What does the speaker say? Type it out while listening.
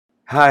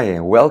Hi,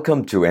 and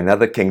welcome to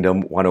another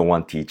Kingdom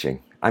 101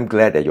 teaching. I'm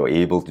glad that you're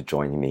able to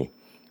join me.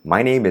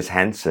 My name is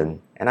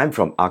Hanson, and I'm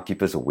from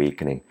Archkeepers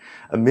Awakening,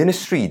 a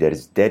ministry that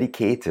is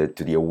dedicated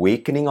to the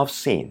awakening of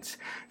saints,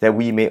 that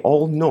we may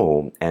all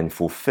know and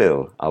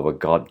fulfill our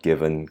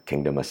God-given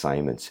kingdom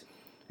assignments.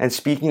 And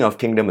speaking of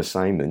kingdom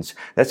assignments,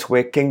 that's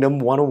where Kingdom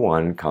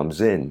 101 comes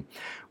in.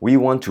 We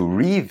want to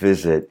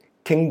revisit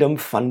kingdom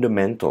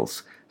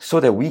fundamentals so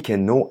that we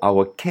can know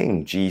our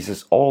King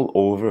Jesus all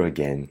over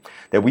again,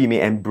 that we may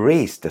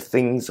embrace the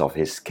things of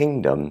His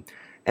kingdom,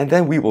 and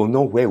then we will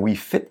know where we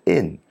fit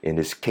in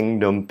His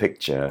kingdom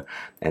picture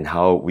and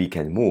how we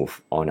can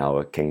move on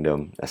our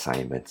kingdom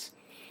assignments.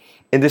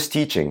 In this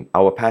teaching,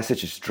 our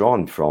passage is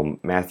drawn from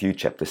Matthew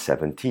chapter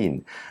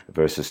 17,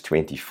 verses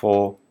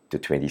 24 to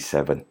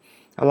 27.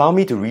 Allow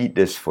me to read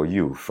this for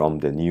you from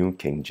the New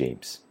King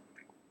James.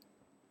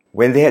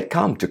 When they had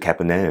come to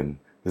Capernaum,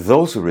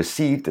 those who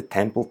received the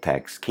temple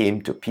tax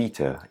came to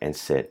Peter and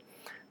said,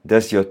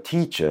 "Does your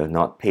teacher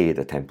not pay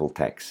the temple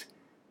tax?"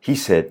 He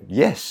said,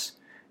 "Yes."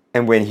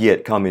 And when he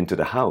had come into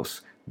the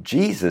house,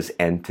 Jesus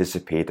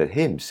anticipated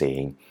him,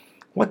 saying,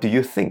 "What do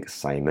you think,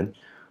 Simon?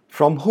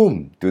 From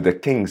whom do the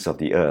kings of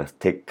the earth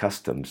take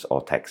customs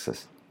or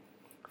taxes?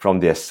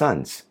 From their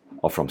sons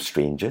or from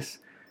strangers?"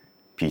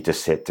 Peter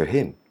said to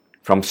him,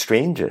 "From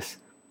strangers."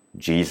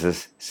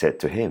 Jesus said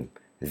to him,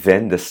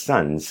 "Then the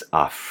sons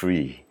are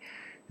free.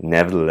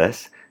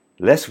 Nevertheless,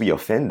 lest we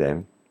offend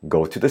them,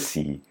 go to the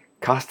sea,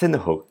 cast in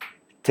the hook,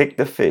 take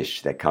the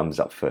fish that comes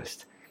up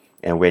first.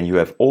 And when you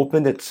have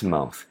opened its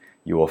mouth,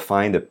 you will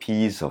find a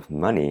piece of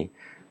money.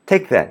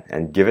 Take that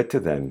and give it to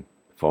them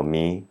for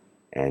me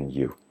and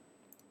you."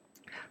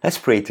 Let's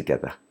pray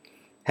together.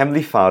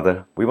 Heavenly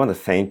Father, we want to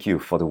thank you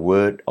for the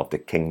word of the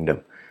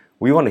kingdom.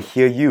 We want to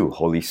hear you,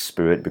 Holy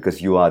Spirit,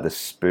 because you are the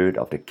Spirit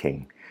of the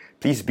King.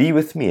 Please be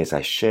with me as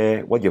I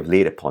share what you've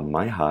laid upon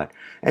my heart,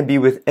 and be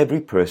with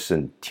every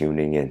person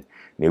tuning in.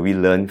 May we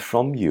learn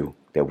from you,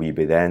 that we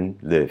may then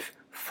live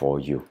for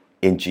you.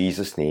 In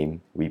Jesus' name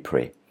we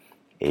pray.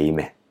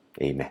 Amen.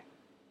 Amen.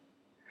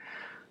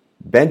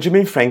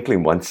 Benjamin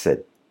Franklin once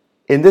said,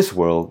 "In this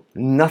world,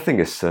 nothing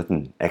is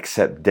certain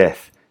except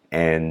death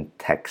and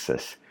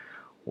taxes."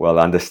 Well,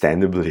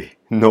 understandably,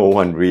 no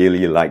one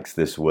really likes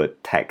this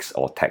word tax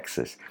or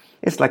taxes.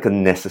 It's like a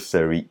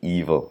necessary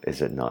evil,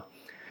 is it not?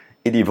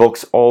 It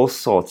evokes all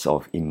sorts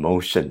of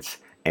emotions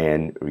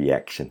and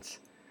reactions.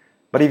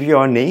 But if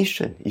you're a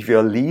nation, if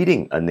you're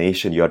leading a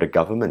nation, you're the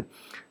government,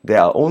 there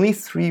are only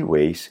three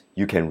ways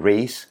you can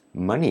raise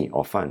money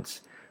or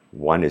funds.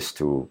 One is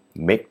to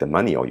make the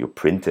money, or you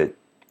print it.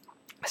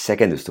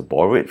 Second is to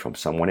borrow it from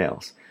someone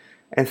else.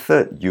 And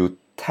third, you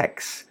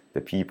tax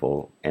the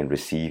people and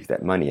receive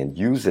that money and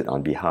use it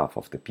on behalf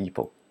of the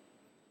people.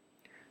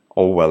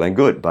 All well and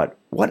good, but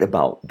what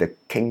about the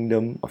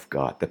kingdom of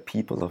God, the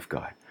people of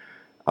God?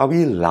 Are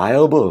we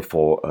liable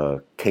for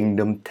a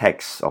kingdom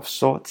tax of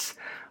sorts?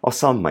 Or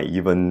some might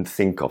even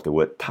think of the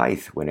word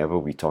tithe whenever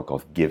we talk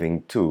of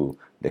giving to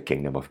the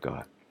kingdom of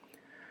God.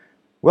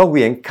 Well,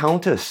 we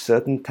encounter a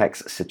certain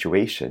tax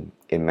situation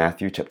in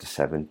Matthew chapter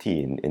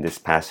 17 in this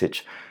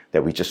passage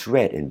that we just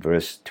read in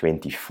verse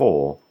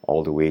 24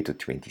 all the way to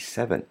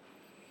 27.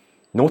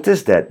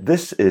 Notice that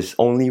this is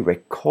only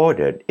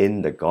recorded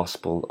in the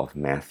Gospel of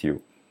Matthew.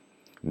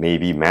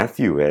 Maybe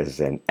Matthew, as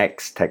an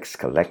ex-tax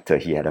collector,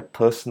 he had a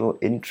personal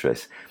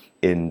interest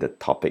in the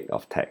topic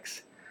of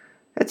tax.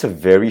 It's a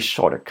very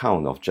short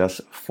account of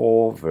just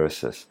 4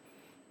 verses,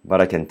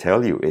 but I can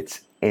tell you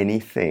it's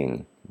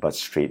anything but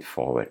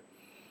straightforward.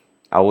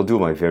 I will do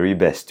my very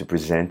best to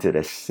present it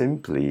as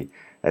simply,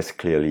 as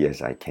clearly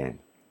as I can.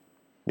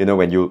 You know,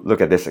 when you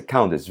look at this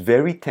account, it's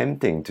very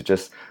tempting to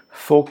just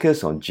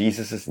focus on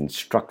Jesus'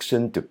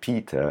 instruction to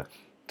Peter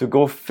to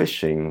go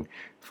fishing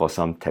for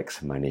some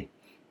tax money.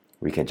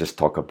 We can just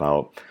talk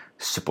about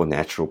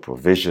supernatural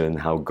provision,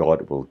 how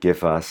God will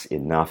give us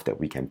enough that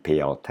we can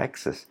pay our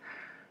taxes.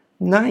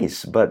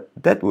 Nice, but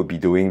that would be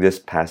doing this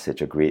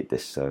passage a great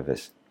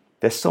disservice.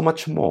 There's so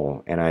much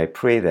more, and I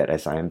pray that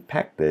as I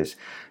unpack this,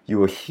 you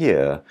will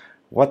hear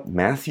what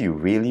Matthew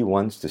really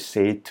wants to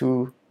say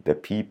to the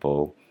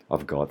people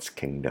of God's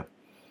kingdom.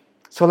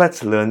 So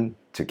let's learn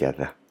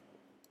together.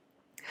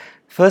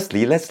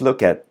 Firstly, let's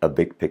look at a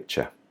big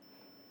picture.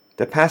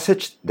 The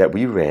passage that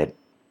we read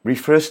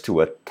refers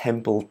to a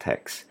temple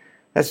tax.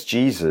 That's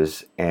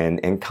Jesus and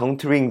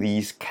encountering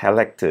these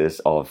characters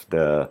of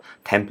the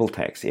temple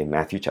tax in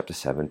Matthew chapter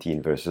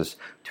 17, verses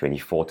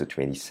 24 to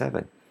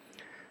 27.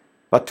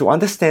 But to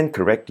understand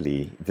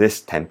correctly this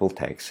temple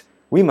tax,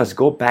 we must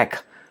go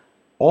back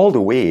all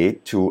the way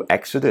to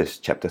Exodus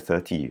chapter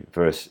 30,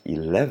 verse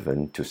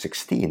 11 to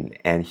 16.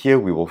 And here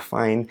we will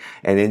find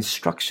an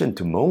instruction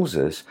to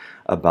Moses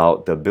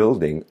about the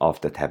building of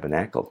the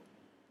tabernacle.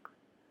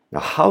 Now,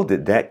 how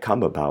did that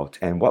come about,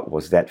 and what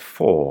was that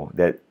for?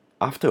 That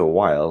after a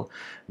while,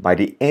 by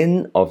the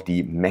end of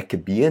the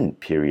Maccabean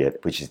period,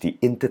 which is the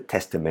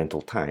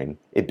intertestamental time,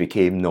 it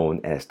became known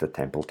as the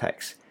temple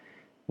tax.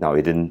 Now,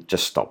 it didn't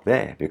just stop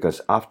there, because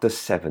after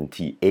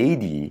 70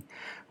 AD,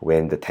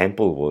 when the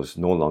temple was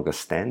no longer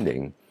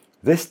standing,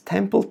 this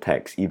temple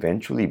tax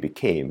eventually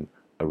became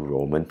a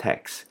Roman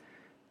tax.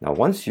 Now,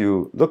 once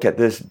you look at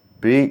this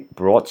big,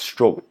 broad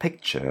stroke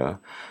picture,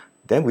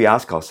 then we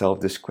ask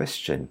ourselves this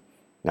question.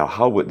 Now,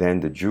 how would then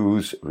the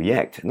Jews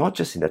react, not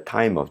just in the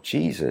time of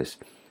Jesus,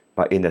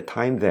 but in the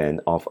time then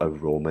of a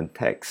Roman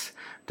tax?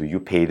 Do you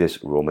pay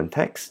this Roman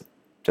tax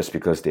just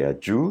because they are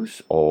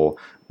Jews, or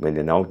when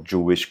they're now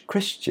Jewish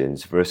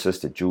Christians versus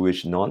the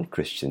Jewish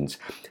non-Christians,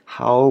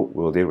 how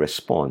will they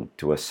respond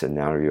to a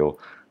scenario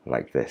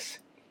like this?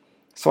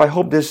 So I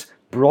hope this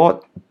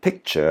broad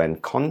picture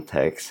and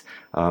context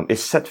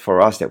is set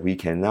for us that we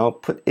can now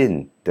put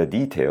in the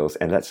details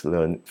and let's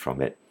learn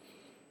from it.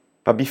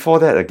 But before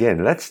that,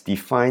 again, let's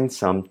define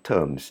some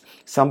terms,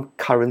 some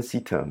currency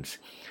terms.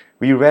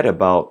 We read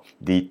about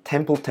the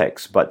temple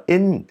tax, but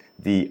in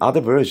the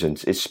other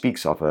versions, it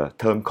speaks of a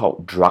term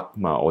called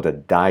drachma or the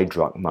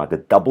didrachma, the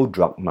double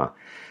drachma.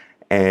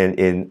 And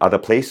in other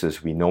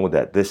places, we know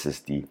that this is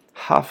the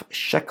half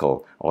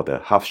shekel or the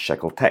half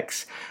shekel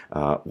tax.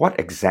 What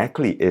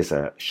exactly is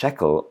a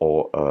shekel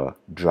or a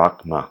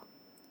drachma?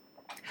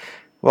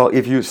 Well,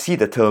 if you see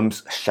the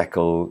terms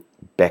shekel,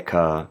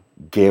 beka,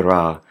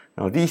 gera,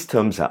 now these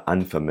terms are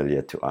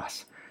unfamiliar to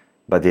us,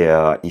 but they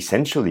are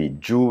essentially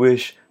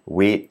Jewish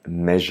weight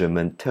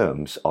measurement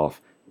terms of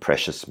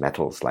precious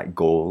metals like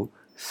gold,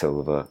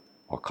 silver,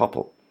 or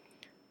copper.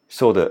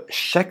 So the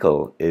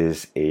shekel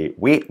is a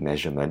weight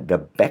measurement. The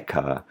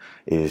beka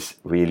is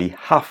really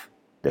half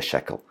the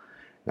shekel.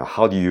 Now,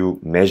 how do you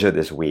measure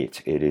this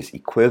weight? It is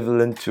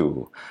equivalent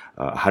to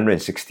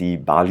 160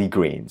 barley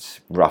grains,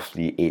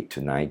 roughly 8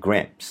 to 9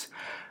 grams.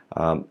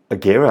 A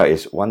gera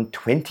is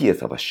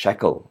 1/20th of a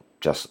shekel,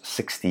 just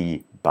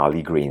 60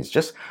 barley grains.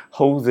 Just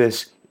hold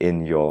this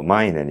in your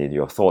mind and in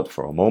your thought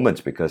for a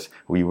moment, because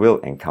we will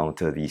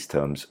encounter these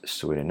terms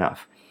soon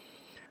enough.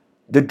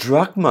 The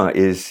drachma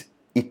is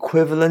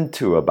equivalent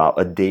to about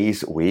a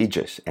day's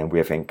wages, and we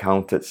have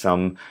encountered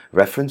some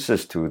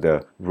references to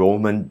the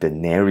Roman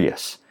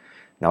denarius.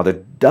 Now, the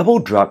double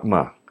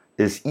drachma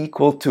is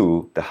equal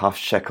to the half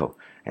shekel,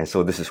 and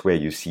so this is where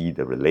you see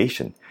the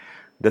relation.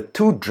 The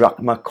 2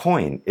 drachma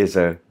coin is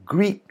a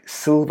Greek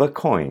silver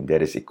coin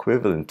that is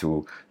equivalent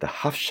to the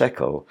half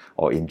shekel,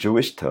 or in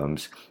Jewish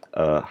terms,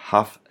 a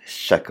half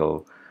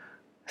shekel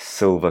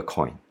silver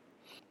coin.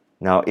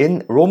 Now,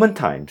 in Roman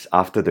times,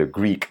 after the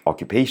Greek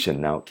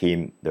occupation, now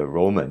came the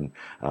Roman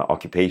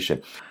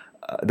occupation.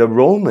 The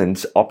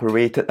Romans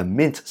operated a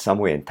mint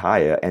somewhere in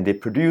Tyre, and they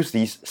produced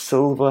these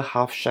silver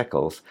half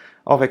shekels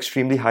of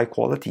extremely high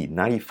quality,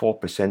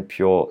 94%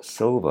 pure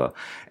silver.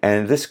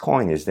 And this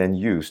coin is then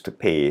used to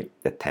pay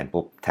the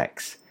temple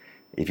tax.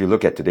 If you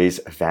look at today's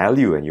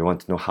value and you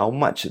want to know how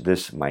much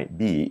this might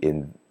be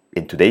in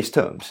today's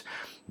terms,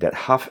 that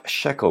half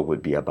shekel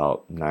would be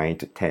about 9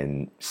 to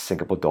 10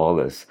 Singapore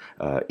dollars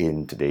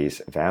in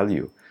today's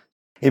value.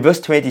 In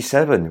verse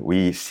 27,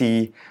 we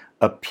see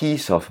a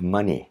piece of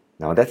money.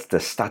 Now, that's the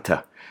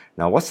stater.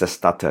 Now, what's the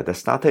stater? The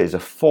stater is a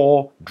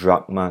 4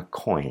 drachma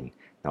coin.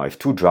 Now, if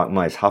 2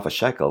 drachma is half a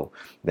shekel,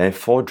 then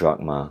 4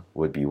 drachma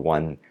would be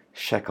 1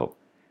 shekel.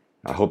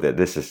 I hope that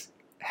this is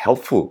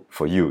helpful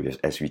for you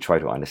as we try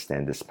to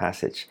understand this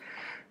passage.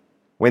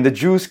 When the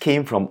Jews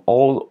came from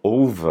all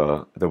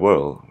over the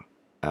world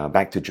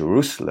back to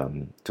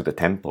Jerusalem, to the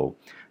temple,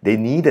 they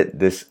needed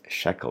this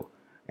shekel,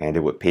 and they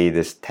would pay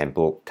this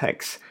temple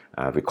tax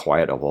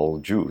required of all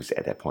Jews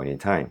at that point in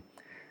time.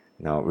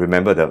 Now,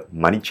 remember the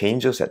money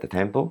changers at the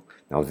temple?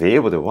 Now, they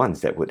were the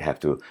ones that would have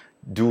to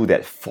do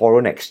that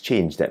foreign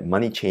exchange, that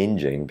money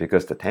changing,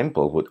 because the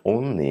temple would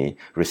only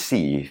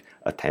receive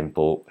a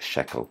temple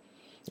shekel.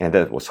 And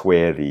that was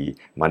where the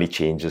money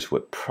changers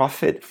would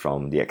profit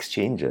from the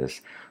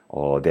exchanges,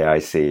 or dare I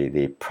say,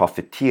 they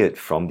profiteered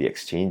from the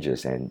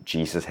exchanges, and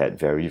Jesus had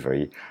very,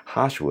 very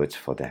harsh words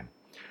for them.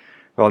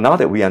 Well, now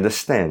that we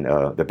understand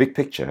the big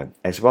picture,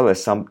 as well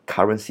as some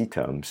currency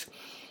terms,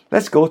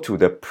 let's go to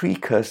the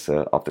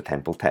precursor of the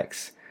temple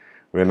tax.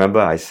 Remember,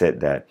 I said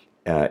that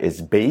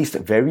it's based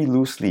very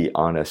loosely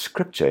on a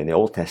scripture in the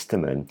Old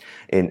Testament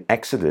in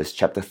Exodus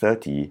chapter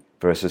 30,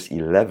 verses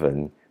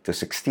 11 to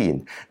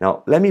 16.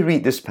 Now, let me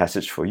read this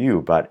passage for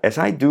you, but as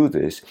I do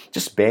this,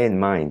 just bear in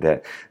mind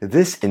that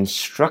this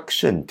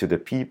instruction to the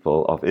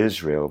people of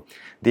Israel,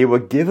 they were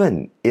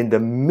given in the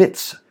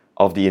midst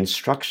of the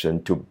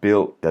instruction to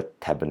build the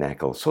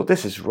tabernacle. So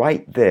this is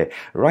right there,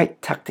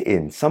 right tucked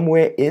in,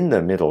 somewhere in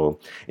the middle,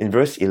 in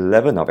verse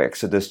 11 of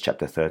Exodus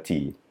chapter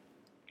 30.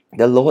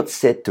 The Lord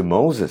said to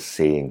Moses,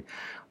 saying,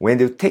 "When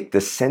you take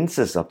the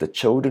census of the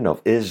children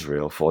of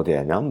Israel for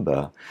their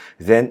number,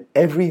 then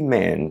every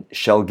man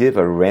shall give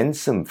a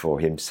ransom for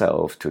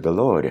himself to the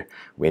Lord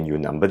when you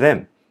number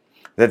them,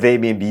 that there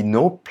may be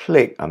no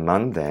plague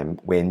among them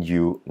when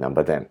you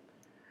number them."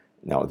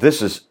 Now,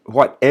 this is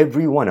what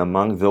everyone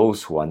among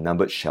those who are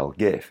numbered shall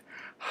give,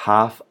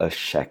 half a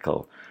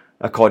shekel,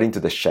 according to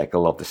the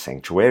shekel of the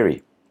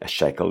sanctuary. A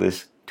shekel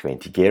is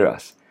 20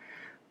 gerahs.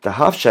 The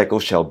half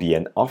shekel shall be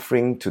an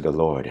offering to the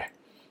Lord.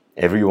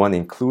 Everyone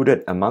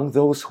included among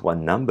those who are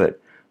numbered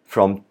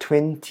from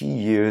 20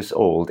 years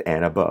old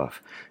and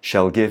above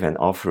shall give an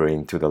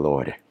offering to the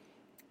Lord.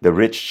 The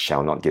rich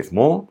shall not give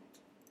more,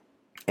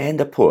 and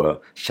the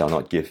poor shall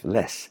not give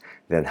less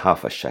than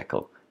half a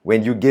shekel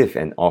when you give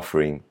an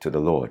offering to the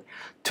Lord,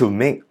 to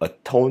make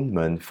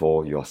atonement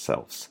for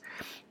yourselves.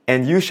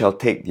 And you shall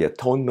take the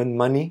atonement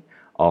money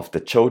of the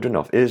children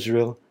of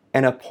Israel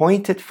and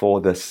appoint it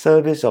for the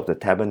service of the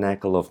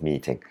tabernacle of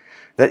meeting,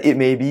 that it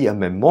may be a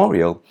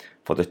memorial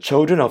for the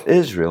children of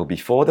Israel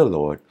before the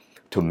Lord,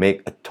 to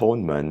make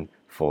atonement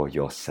for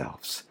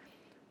yourselves.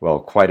 Well,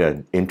 quite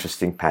an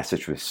interesting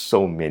passage with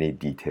so many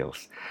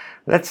details.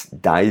 Let's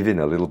dive in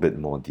a little bit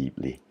more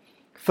deeply.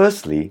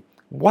 Firstly,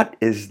 what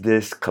is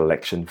this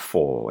collection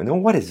for?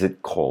 What is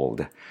it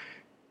called?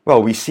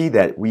 Well, we see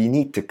that we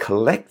need to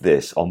collect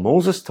this, or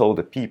Moses told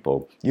the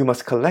people, you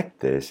must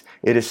collect this.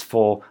 It is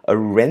for a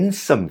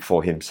ransom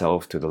for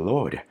himself to the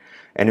Lord.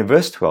 And in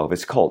verse 12,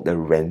 it's called the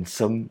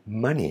ransom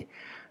money.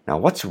 Now,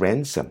 what's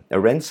ransom? A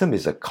ransom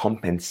is a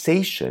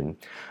compensation,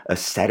 a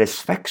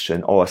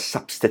satisfaction, or a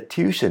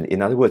substitution.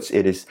 In other words,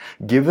 it is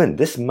given,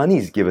 this money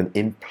is given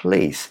in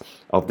place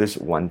of this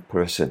one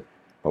person.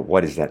 But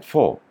what is that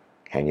for?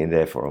 Hang in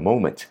there for a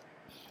moment.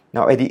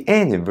 Now, at the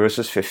end, in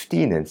verses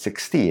 15 and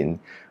 16,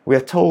 we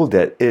are told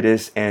that it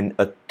is an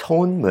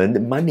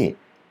atonement money.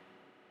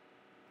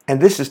 And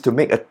this is to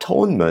make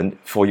atonement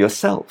for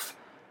yourself.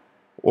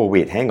 Oh,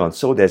 wait, hang on.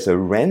 So there's a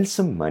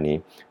ransom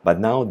money, but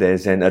now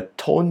there's an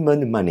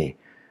atonement money.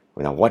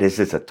 Now, what is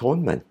this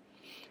atonement?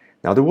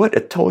 Now, the word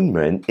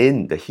atonement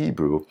in the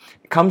Hebrew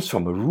comes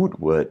from a root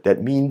word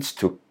that means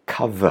to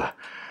cover.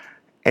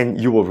 And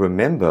you will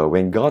remember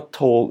when God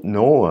told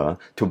Noah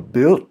to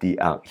build the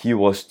ark, he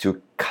was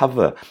to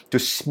cover, to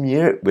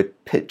smear it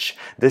with pitch,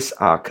 this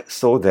ark,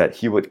 so that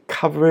he would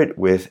cover it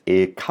with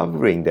a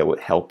covering that would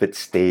help it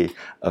stay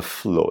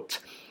afloat.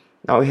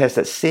 Now, it has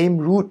that same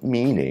root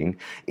meaning.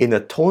 In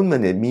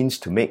atonement, it means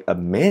to make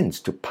amends,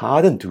 to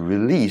pardon, to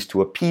release,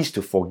 to appease,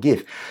 to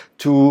forgive,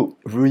 to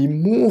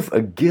remove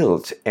a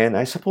guilt. And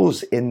I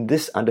suppose in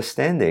this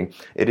understanding,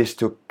 it is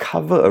to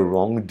cover a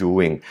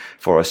wrongdoing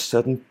for a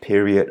certain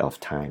period of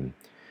time.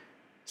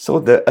 So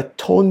the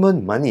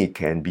atonement money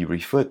can be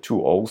referred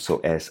to also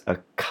as a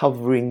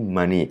covering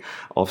money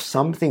of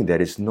something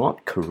that is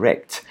not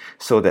correct,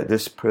 so that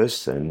this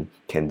person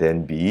can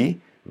then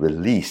be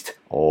released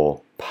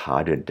or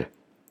pardoned.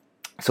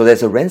 So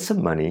there's a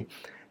ransom money,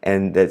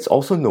 and that's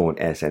also known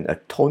as an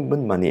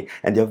atonement money,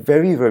 and they're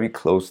very, very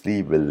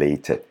closely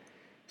related.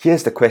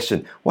 Here's the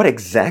question: what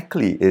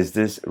exactly is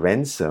this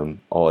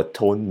ransom or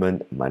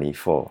atonement money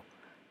for?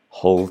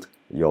 Hold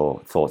your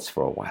thoughts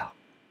for a while.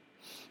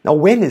 Now,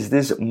 when is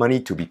this money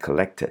to be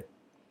collected?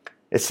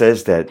 It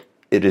says that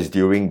it is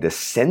during the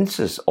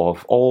census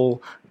of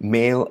all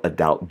male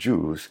adult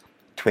Jews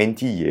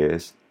 20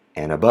 years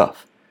and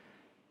above.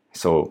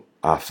 So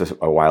after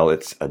a while,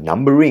 it's a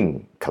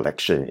numbering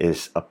collection,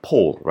 is a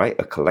poll, right?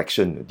 A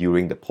collection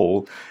during the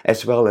poll,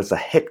 as well as a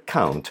head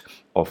count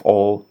of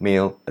all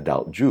male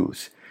adult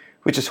Jews,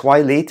 which is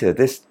why later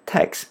this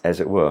tax, as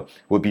it were,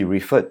 would be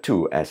referred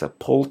to as a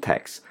poll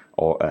tax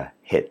or a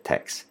head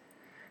tax.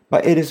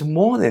 But it is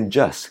more than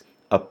just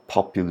a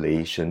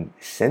population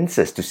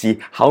census to see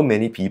how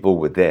many people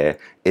were there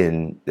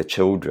in the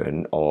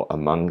children or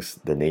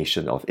amongst the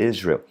nation of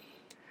Israel.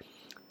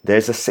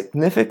 There's a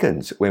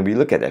significance when we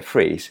look at that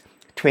phrase,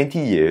 20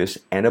 years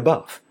and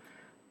above.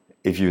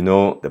 If you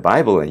know the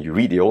Bible and you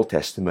read the Old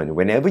Testament,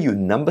 whenever you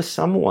number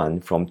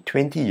someone from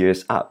 20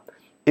 years up,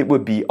 it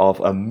would be of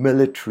a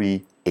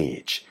military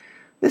age.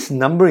 This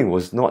numbering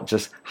was not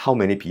just how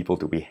many people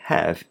do we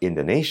have in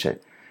the nation.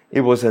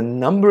 It was a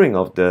numbering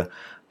of the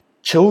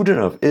children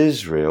of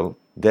Israel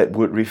that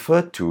would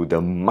refer to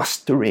the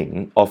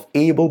mustering of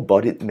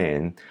able-bodied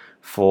men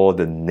for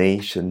the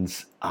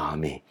nation's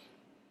army.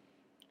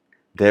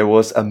 There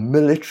was a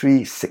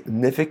military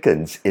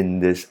significance in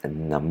this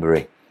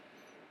numbering.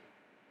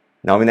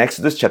 Now in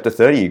Exodus chapter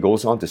 30, it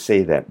goes on to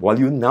say that while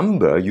you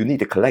number, you need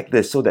to collect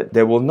this so that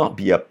there will not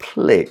be a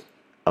plague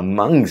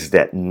amongst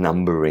that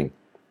numbering.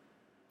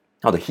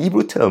 Now the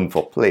Hebrew term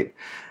for plague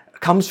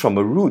comes from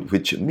a root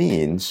which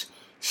means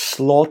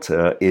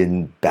slaughter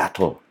in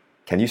battle.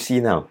 Can you see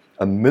now?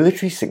 A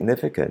military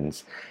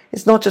significance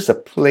is not just a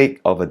plague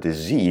of a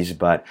disease,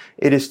 but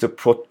it is to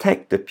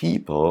protect the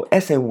people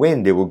as and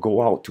when they will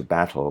go out to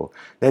battle,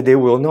 that they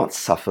will not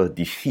suffer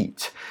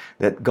defeat,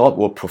 that God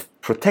will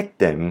protect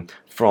them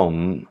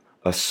from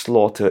a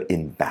slaughter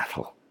in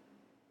battle.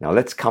 Now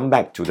let's come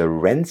back to the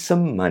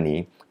ransom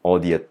money or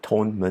the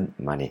atonement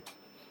money.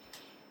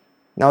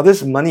 Now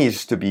this money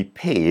is to be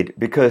paid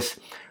because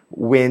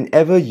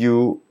whenever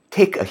you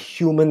take a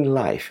human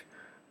life,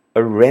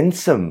 a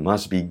ransom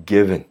must be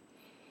given.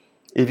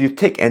 If you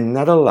take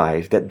another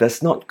life that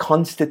does not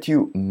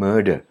constitute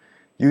murder,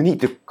 you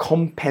need to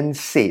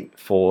compensate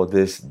for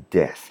this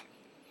death.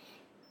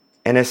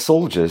 And as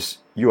soldiers,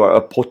 you are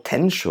a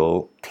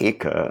potential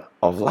taker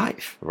of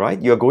life,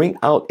 right? You're going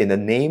out in the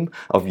name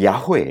of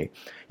Yahweh.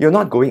 You're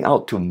not going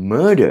out to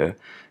murder.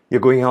 You're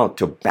going out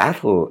to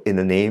battle in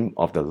the name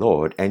of the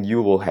Lord, and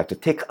you will have to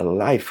take a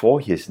life for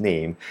His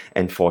name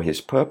and for His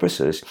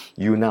purposes.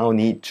 You now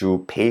need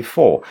to pay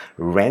for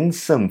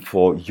ransom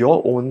for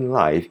your own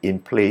life in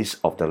place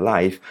of the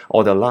life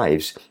or the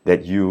lives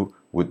that you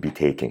would be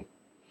taking.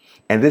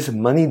 And this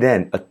money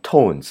then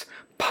atones,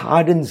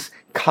 pardons,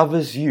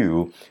 covers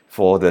you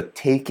for the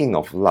taking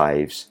of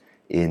lives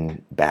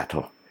in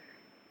battle.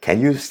 Can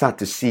you start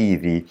to see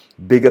the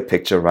bigger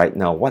picture right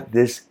now, what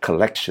this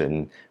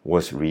collection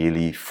was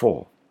really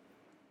for?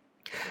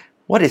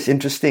 What is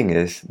interesting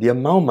is the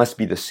amount must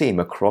be the same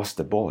across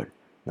the board.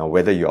 Now,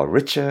 whether you are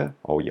richer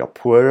or you're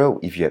poorer,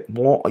 if you had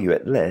more or you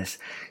had less,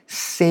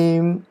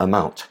 same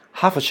amount,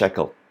 half a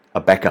shekel, a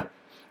beka,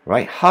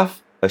 right?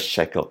 Half a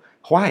shekel.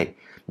 Why?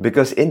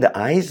 Because in the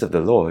eyes of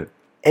the Lord,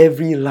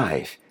 every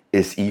life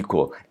is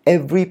equal.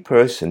 Every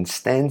person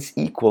stands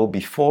equal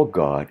before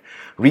God,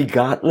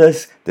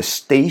 regardless the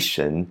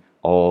station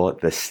or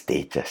the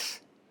status.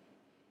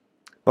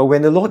 But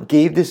when the Lord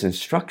gave this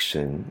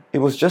instruction, it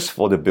was just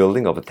for the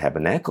building of the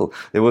tabernacle.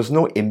 There was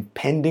no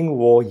impending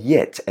war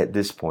yet at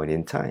this point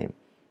in time.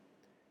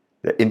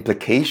 The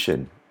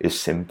implication is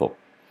simple.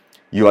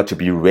 You are to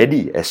be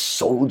ready as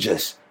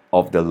soldiers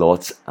of the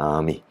Lord's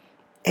army.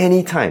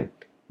 Anytime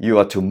you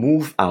are to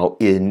move out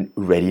in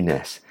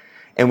readiness.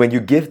 And when you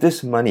give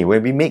this money,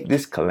 when we make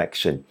this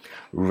collection,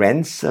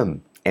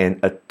 ransom and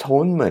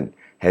atonement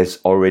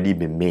has already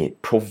been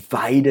made,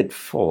 provided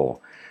for,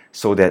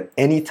 so that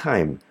any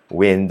time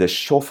when the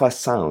shofar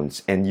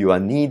sounds and you are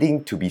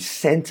needing to be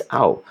sent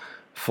out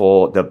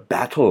for the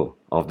battle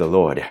of the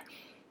Lord,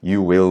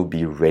 you will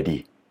be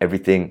ready.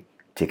 Everything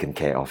taken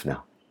care of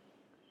now.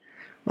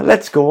 But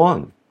let's go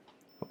on.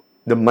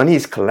 The money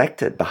is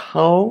collected, but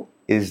how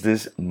is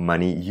this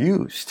money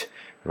used?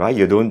 Right?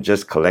 You don't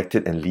just collect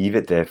it and leave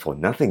it there for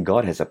nothing.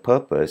 God has a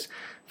purpose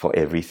for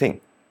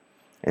everything.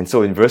 And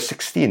so in verse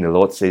 16, the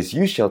Lord says,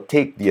 "You shall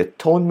take the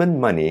atonement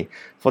money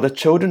for the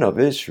children of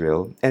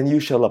Israel, and you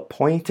shall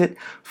appoint it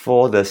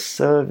for the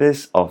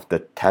service of the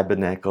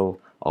tabernacle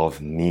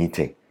of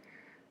meeting."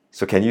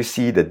 So can you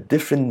see the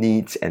different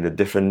needs and the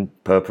different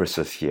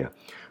purposes here?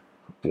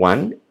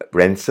 One,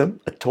 ransom,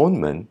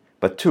 atonement.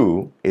 But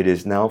two, it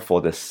is now for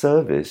the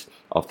service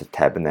of the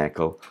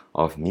tabernacle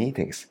of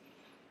meetings.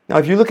 Now,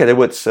 if you look at the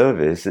word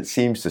service, it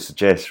seems to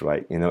suggest,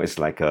 right, it's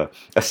like a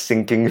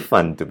sinking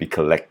fund to be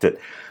collected.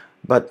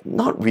 But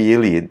not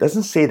really. It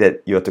doesn't say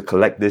that you have to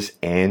collect this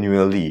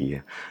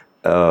annually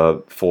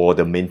for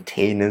the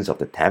maintenance of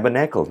the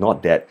tabernacle.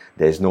 Not that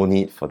there's no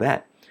need for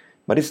that.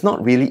 But it's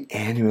not really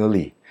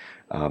annually.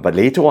 But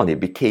later on, it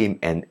became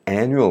an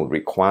annual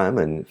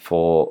requirement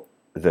for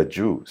the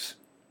Jews.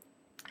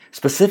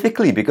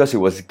 Specifically because it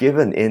was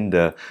given in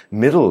the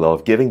middle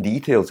of giving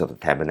details of the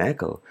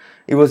tabernacle.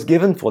 It was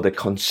given for the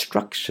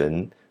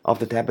construction of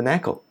the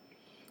tabernacle.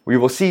 We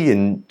will see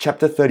in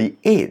chapter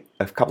 38,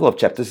 a couple of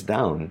chapters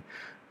down,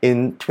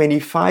 in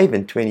 25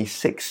 and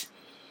 26,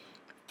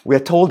 we are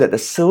told that the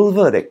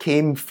silver that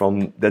came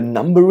from the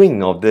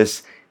numbering of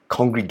this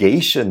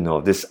congregation,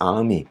 of this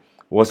army,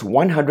 was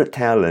 100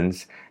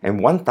 talents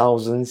and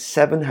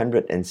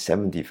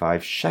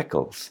 1,775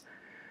 shekels.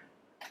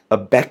 A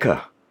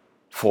beka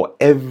for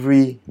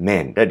every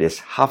man, that is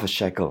half a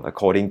shekel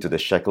according to the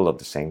shekel of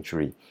the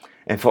sanctuary.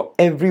 And for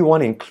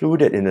everyone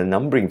included in the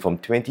numbering from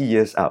 20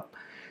 years up,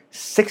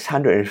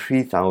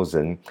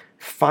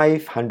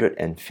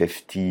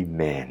 603,550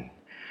 men.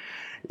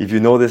 If you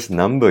know this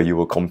number, you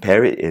will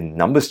compare it in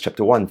Numbers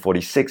chapter 1,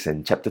 46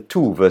 and chapter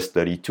 2, verse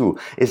 32.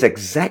 It's the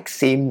exact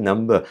same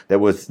number that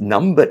was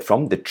numbered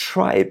from the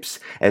tribes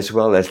as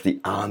well as the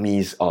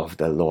armies of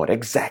the Lord.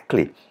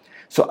 Exactly.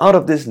 So out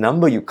of this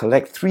number, you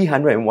collect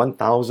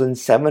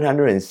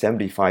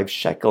 301,775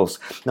 shekels.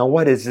 Now,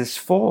 what is this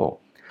for?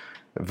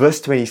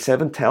 Verse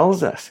 27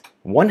 tells us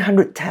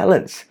 100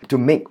 talents to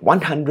make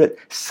 100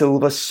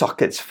 silver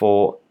sockets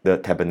for the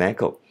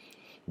tabernacle.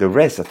 The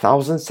rest,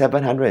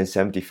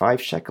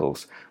 1,775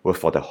 shekels, were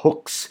for the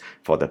hooks,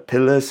 for the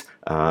pillars,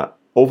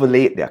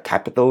 overlaid their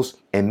capitals,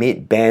 and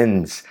made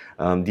bands,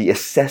 the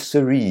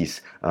accessories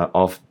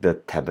of the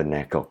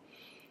tabernacle.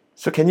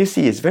 So can you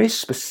see, it's very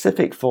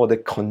specific for the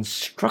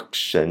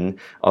construction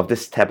of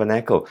this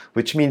tabernacle,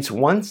 which means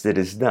once it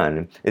is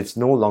done, it's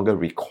no longer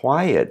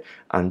required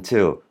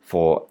until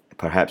for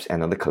perhaps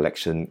another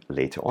collection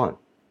later on.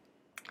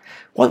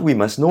 What we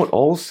must note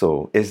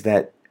also is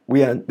that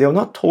they are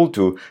not told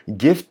to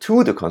give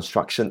to the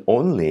construction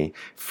only.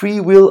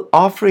 Free will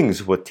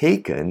offerings were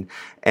taken,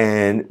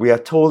 and we are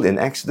told in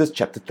Exodus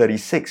chapter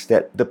 36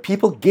 that the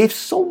people gave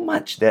so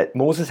much that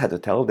Moses had to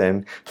tell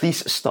them,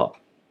 please stop.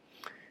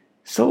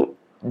 So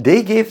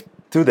they gave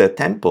to the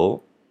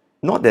temple,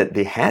 not that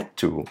they had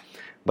to,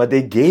 but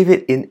they gave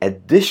it in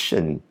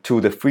addition to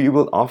the free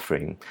will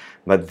offering.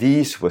 But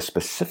these were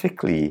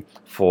specifically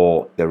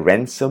for the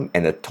ransom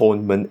and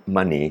atonement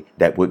money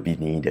that would be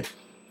needed.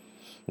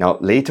 Now,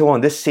 later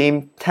on, this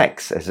same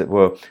tax, as it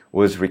were,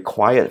 was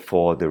required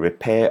for the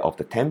repair of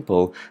the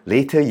temple.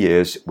 Later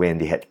years, when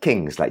they had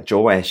kings like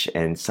Joash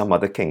and some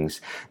other kings,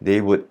 they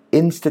would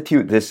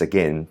institute this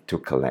again to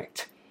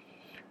collect.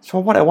 So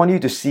what I want you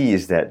to see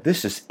is that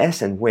this is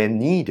as and when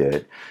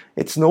needed.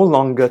 It's no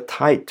longer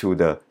tied to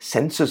the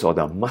census or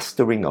the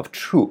mustering of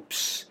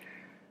troops.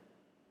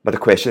 But the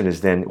question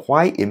is then,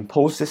 why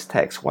impose this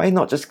tax? Why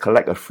not just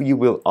collect a free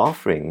will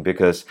offering?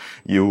 Because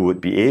you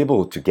would be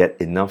able to get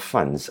enough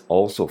funds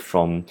also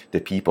from the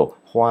people.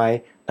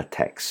 Why a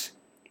tax?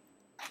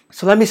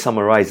 So let me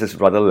summarize this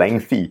rather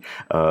lengthy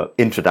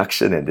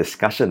introduction and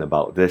discussion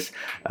about this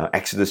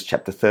Exodus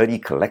chapter 30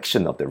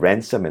 collection of the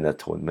ransom and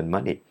atonement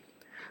money.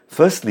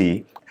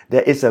 Firstly,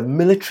 there is a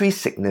military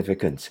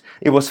significance.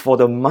 It was for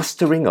the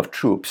mustering of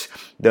troops,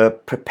 the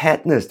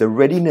preparedness, the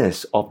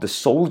readiness of the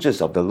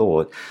soldiers of the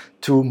Lord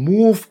to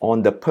move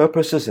on the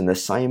purposes and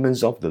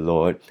assignments of the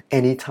Lord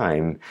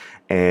anytime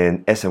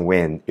and as and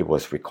when it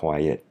was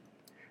required.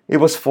 It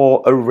was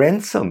for a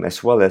ransom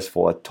as well as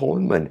for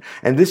atonement,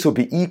 and this will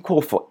be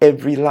equal for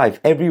every life.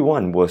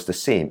 Everyone was the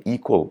same,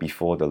 equal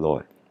before the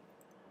Lord.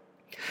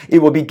 It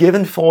will be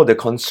given for the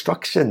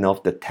construction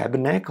of the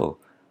tabernacle.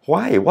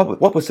 Why?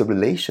 What was the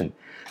relation?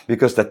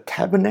 Because the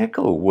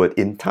tabernacle would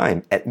in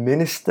time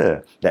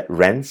administer that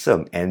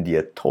ransom and the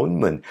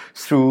atonement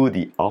through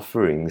the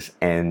offerings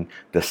and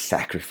the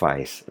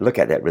sacrifice. Look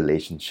at that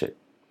relationship.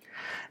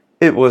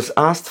 It was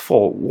asked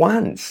for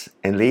once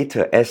and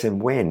later as and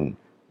when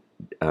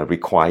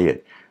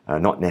required,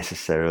 not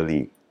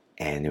necessarily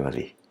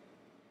annually.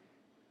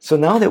 So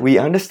now that we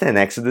understand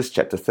Exodus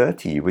chapter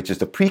 30, which is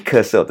the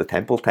precursor of the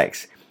temple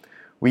tax,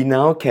 we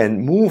now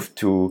can move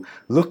to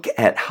look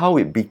at how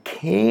it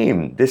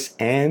became this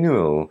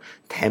annual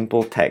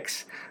temple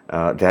tax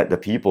that the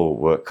people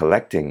were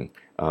collecting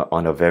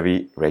on a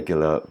very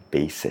regular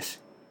basis.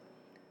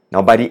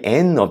 Now, by the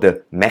end of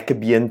the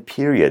Maccabean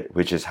period,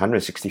 which is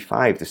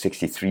 165 to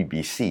 63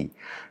 BC,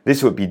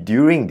 this would be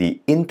during the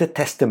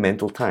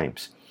intertestamental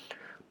times.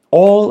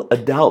 All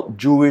adult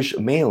Jewish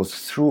males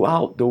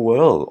throughout the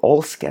world,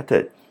 all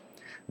scattered,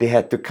 they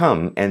had to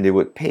come and they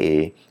would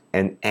pay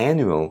an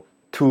annual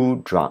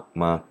 2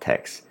 drachma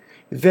tax.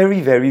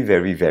 Very, very,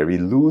 very, very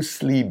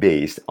loosely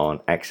based on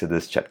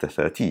Exodus chapter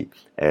 30,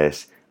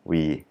 as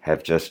we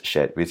have just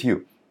shared with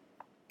you.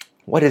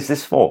 What is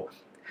this for?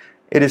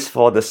 It is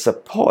for the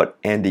support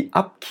and the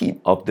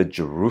upkeep of the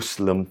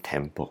Jerusalem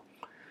temple.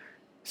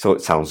 So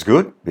it sounds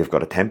good. We've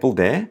got a temple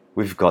there.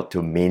 We've got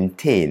to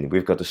maintain.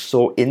 We've got to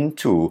sow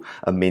into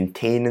a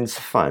maintenance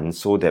fund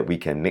so that we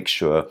can make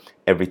sure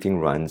everything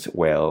runs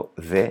well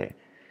there.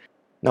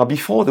 Now,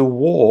 before the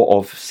war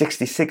of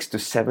 66 to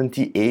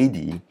 70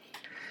 AD,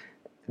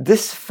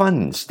 these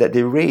funds that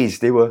they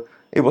raised,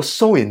 it was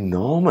so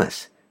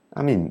enormous.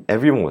 I mean,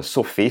 everyone was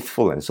so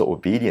faithful and so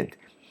obedient.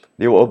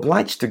 They were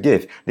obliged to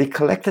give. They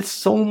collected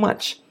so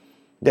much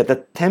that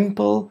the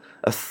temple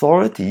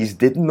authorities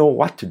didn't know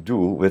what to do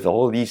with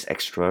all these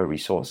extra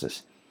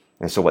resources.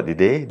 And so what did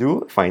they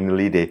do?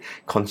 Finally, they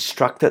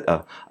constructed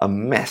a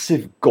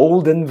massive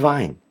golden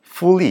vine,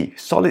 fully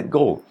solid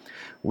gold,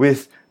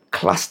 with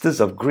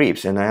clusters of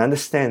grapes. And I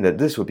understand that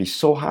this would be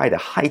so high, the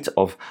height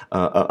of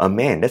a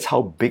man. That's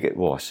how big it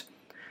was.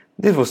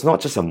 This was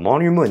not just a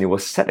monument. It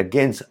was set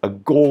against a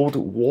gold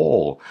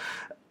wall.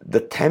 The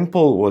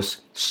temple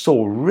was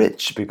so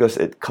rich because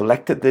it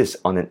collected this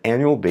on an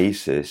annual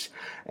basis,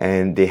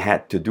 and they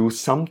had to do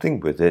something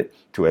with it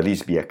to at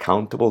least be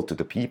accountable to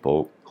the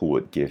people who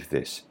would give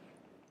this.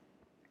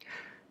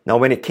 Now,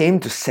 when it came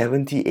to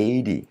 70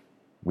 AD,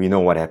 we know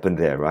what happened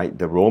there, right?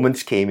 The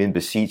Romans came in,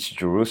 besieged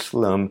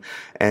Jerusalem,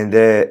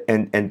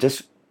 and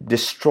just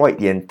destroyed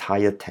the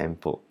entire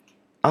temple.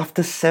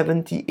 After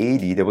 70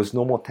 AD, there was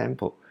no more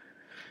temple.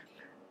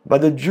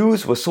 But the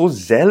Jews were so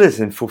zealous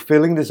in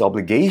fulfilling this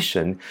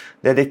obligation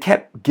that they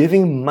kept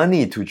giving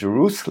money to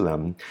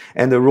Jerusalem,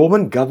 and the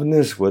Roman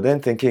governors were then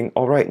thinking,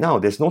 all right, now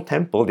there's no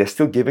temple, they're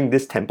still giving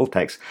this temple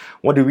tax.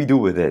 What do we do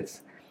with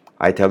it?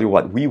 I tell you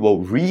what, we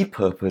will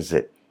repurpose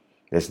it.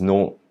 There's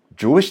no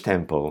Jewish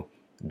temple.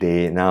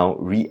 They now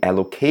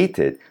reallocate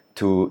it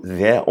to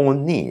their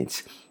own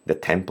needs, the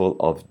temple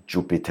of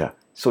Jupiter.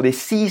 So they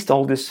seized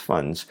all these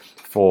funds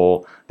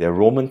for their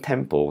Roman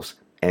temples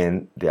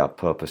and their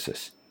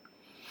purposes.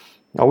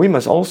 Now, we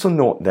must also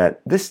note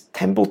that this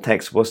temple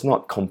tax was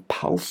not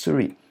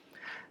compulsory,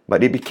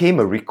 but it became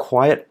a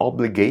required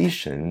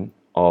obligation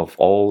of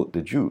all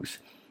the Jews.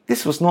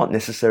 This was not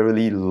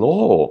necessarily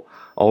law,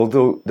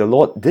 although the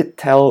Lord did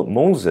tell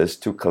Moses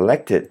to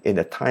collect it in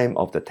the time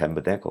of the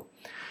tabernacle.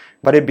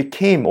 But it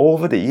became,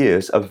 over the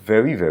years, a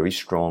very, very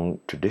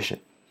strong tradition.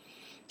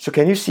 So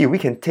can you see, we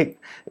can take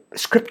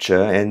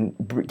scripture and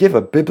give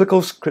a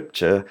biblical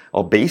scripture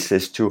or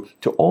basis to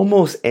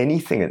almost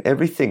anything and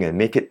everything and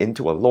make it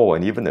into a law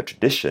and even a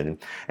tradition,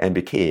 and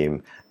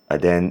became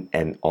then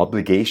an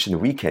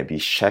obligation. We can be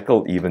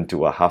shackled even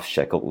to a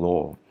half-shackled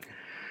law.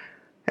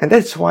 And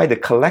that's why the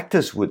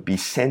collectors would be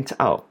sent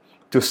out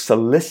to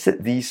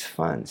solicit these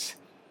funds.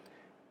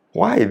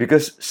 Why?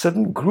 Because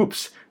certain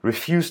groups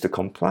refused to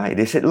comply.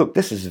 They said, look,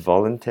 this is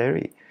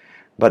voluntary.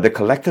 But the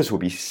collectors will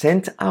be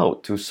sent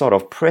out to sort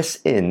of press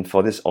in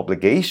for this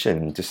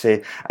obligation to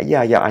say,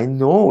 yeah, I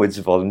know it's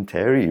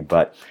voluntary,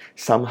 but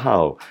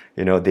somehow,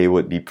 they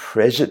would be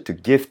pressured to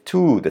give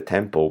to the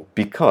temple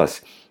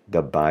because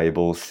the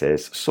Bible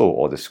says so,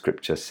 or the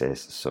scripture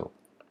says so.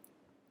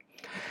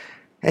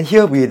 And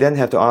here we then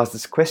have to ask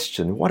this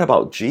question, what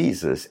about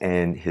Jesus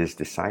and his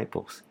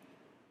disciples?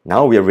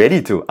 Now we are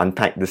ready to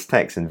unpack this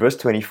text in verse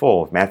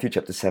 24 of Matthew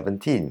chapter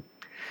 17.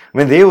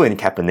 When they were in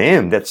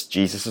Capernaum, that's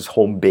Jesus'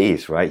 home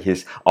base, right?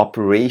 His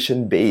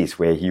operation base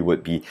where he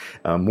would be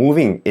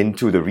moving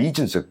into the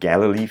regions of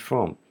Galilee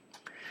from.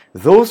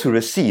 Those who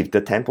received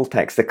the temple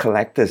tax, the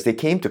collectors, they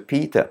came to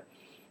Peter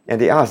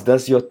and they asked,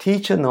 does your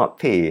teacher not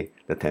pay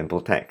the temple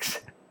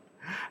tax?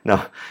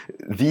 Now,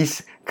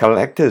 these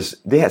collectors,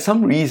 they had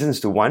some reasons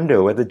to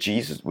wonder whether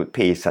Jesus would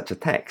pay such a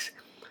tax.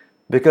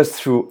 Because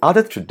through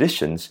other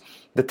traditions,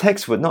 the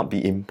tax would not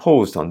be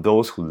imposed on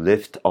those who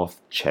lived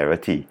off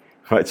charity.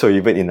 Right? So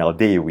even in our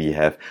day, we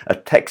have a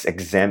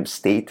tax-exempt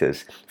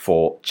status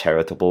for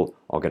charitable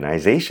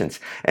organizations.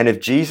 And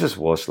if Jesus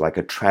was like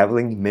a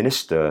traveling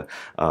minister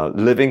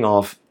living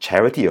off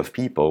charity of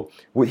people,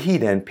 would he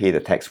then pay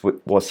the tax?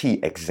 Was he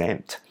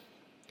exempt?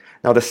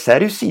 Now, the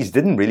Sadducees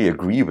didn't really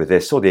agree with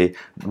this, so they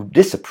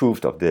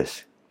disapproved of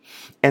this.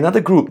 Another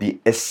group, the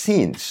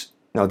Essenes,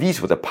 now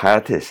these were the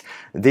pietists.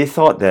 They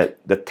thought that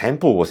the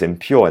temple was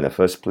impure in the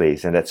first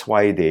place, and that's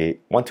why they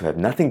want to have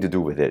nothing to do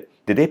with it.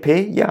 Did they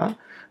pay? Yeah,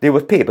 they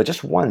would pay, but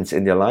just once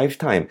in their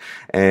lifetime.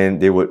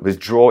 And they would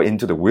withdraw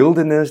into the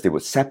wilderness, they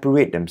would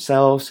separate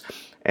themselves,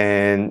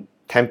 and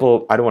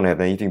temple, I don't want to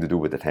have anything to do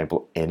with the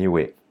temple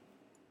anyway.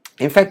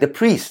 In fact, the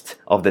priests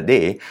of the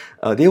day,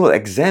 they were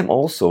exempt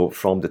also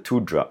from the 2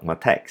 drachma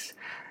tax.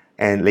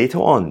 And later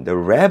on, the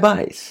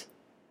rabbis,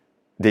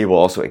 they were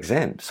also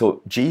exempt.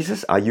 So,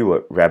 Jesus, are you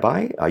a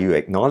rabbi? Are you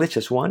acknowledged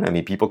as one? I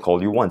mean, people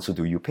call you one, so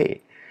do you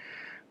pay?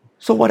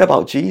 So what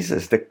about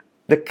Jesus?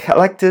 The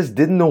collectors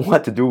didn't know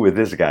what to do with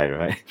this guy,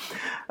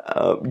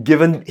 right?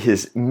 Given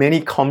his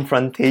many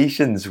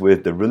confrontations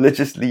with the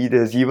religious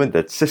leaders, even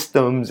the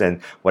systems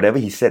and whatever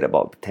he said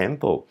about the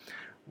temple,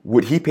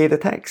 would he pay the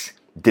tax?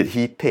 Did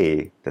he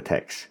pay the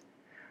tax?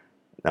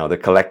 Now, the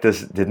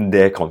collectors didn't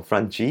dare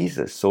confront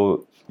Jesus,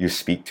 so you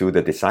speak to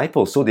the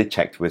disciples. So they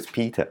checked with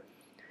Peter.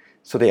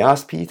 So they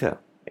asked Peter,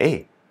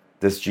 hey,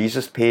 does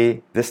Jesus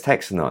pay this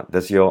tax or not?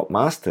 Does your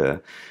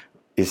master,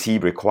 is he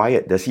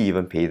required? Does he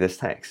even pay this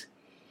tax?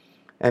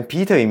 And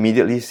Peter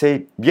immediately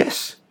said,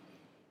 yes.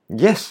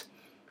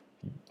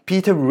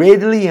 Peter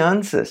readily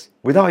answers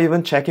without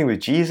even checking with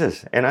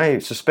Jesus. And I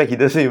suspect he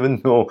doesn't even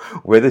know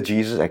whether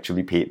Jesus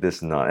actually paid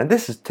this or not. And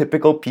this is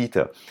typical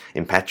Peter.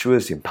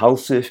 Impetuous,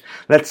 impulsive.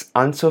 Let's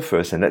answer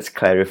first and let's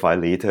clarify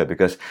later,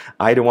 because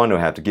I don't want to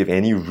have to give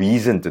any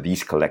reason to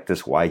these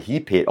collectors why he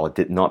paid or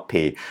did not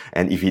pay.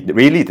 And if he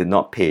really did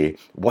not pay,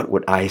 what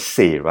would I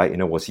say, right?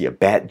 Was he a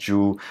bad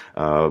Jew?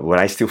 Would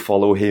I still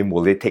follow him?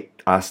 Will they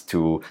take us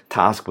to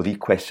task? Will he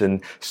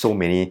question so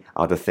many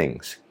other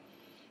things?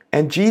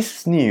 And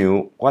Jesus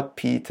knew what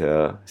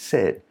Peter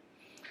said.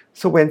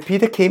 So when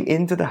Peter came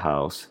into the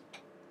house,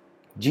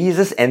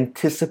 Jesus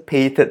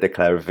anticipated the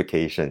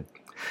clarification.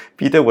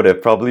 Peter would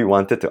have probably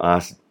wanted to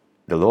ask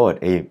the Lord,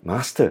 hey,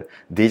 Master,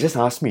 they just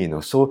asked me,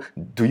 so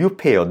do you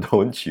pay or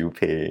don't you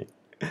pay?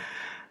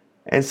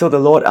 And so the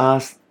Lord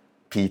asked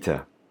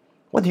Peter,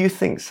 what do you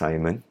think,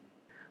 Simon?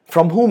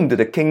 From whom do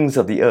the kings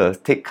of the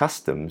earth take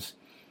customs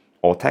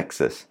or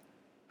taxes?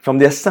 From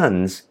their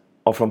sons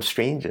or from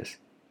strangers?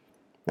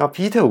 Now,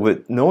 Peter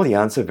would know the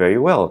answer very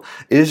well.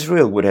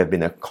 Israel would have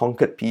been a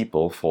conquered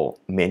people for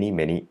many,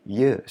 many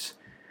years.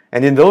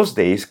 And in those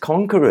days,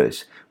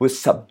 conquerors would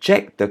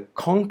subject the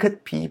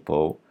conquered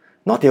people,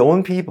 not their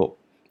own people.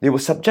 They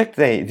would subject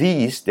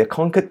their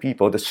conquered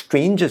people, the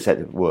strangers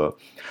as it were,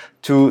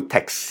 to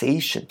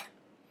taxation.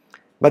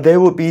 But there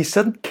would be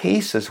certain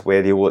cases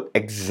where they would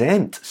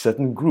exempt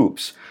certain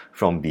groups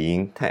from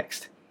being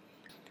taxed.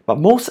 But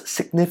most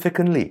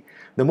significantly,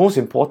 the most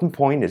important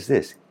point is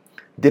this: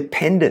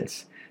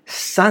 dependents,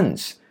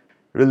 sons,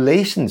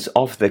 relations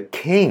of the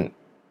king,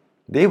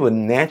 they were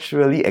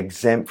naturally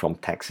exempt from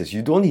taxes.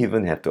 You don't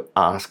even have to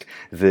ask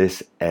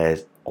this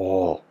at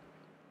all.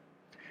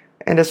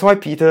 And that's why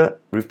Peter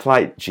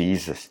replied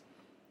Jesus,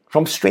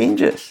 from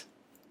strangers.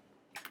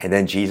 And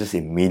then Jesus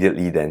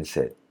immediately then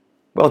said,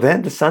 well,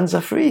 then the sons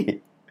are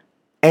free.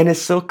 And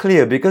it's so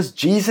clear because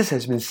Jesus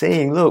has been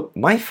saying, look,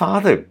 my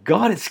Father,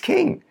 God is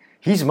King.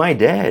 He's my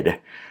dad.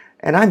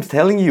 And I'm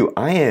telling you,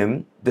 I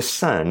am the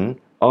Son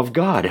of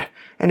God.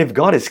 And if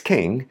God is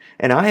King,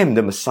 and I am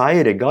the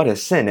Messiah that God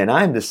has sent, and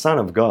I am the Son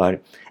of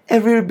God,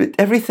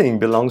 everything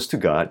belongs to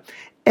God.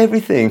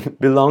 Everything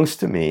belongs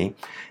to me.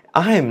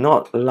 I am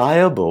not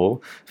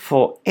liable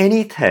for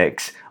any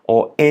tax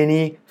or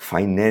any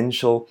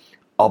financial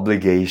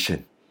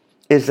obligation.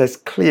 It's as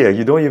clear.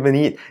 You don't even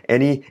need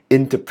any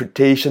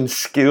interpretation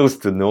skills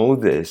to know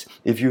this.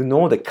 If you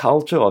know the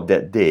culture of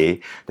that day,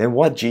 then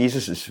what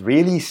Jesus is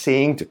really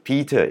saying to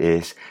Peter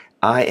is,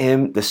 I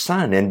am the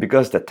Son, and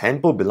because the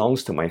temple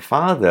belongs to my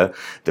Father,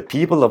 the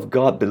people of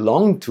God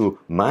belong to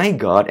my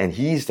God, and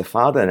He is the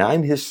Father, and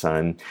I'm His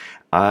Son,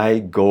 I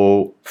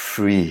go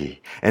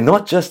free. And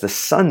not just the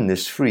Son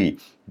is free,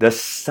 the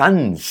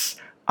sons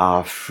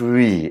are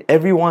free.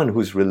 Everyone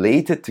who's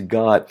related to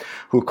God,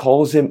 who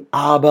calls Him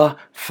Abba,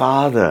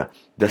 Father,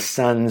 the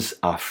sons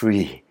are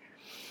free.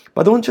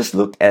 But don't just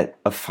look at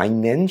a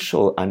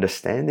financial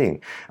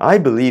understanding. I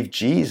believe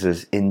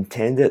Jesus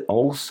intended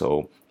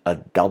also a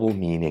double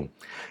meaning.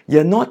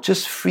 You're not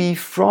just free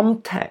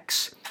from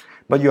tax,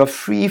 but you are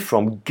free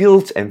from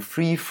guilt and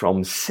free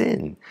from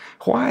sin.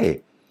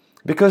 Why?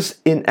 Because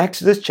in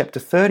Exodus chapter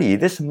 30,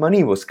 this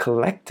money was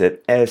collected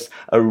as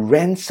a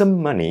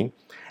ransom money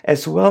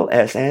as well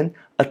as an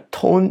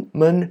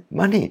atonement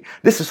money.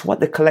 This is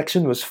what the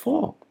collection was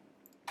for.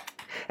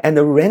 And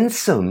the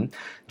ransom,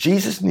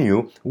 Jesus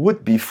knew,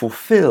 would be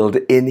fulfilled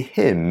in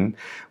him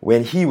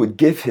when he would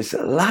give his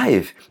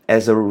life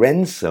as a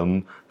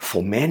ransom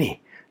for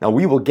many. Now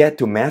we will get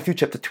to Matthew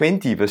chapter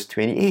 20, verse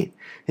 28.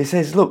 He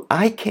says, look,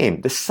 I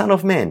came, the Son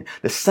of Man,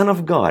 the Son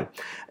of God,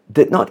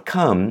 did not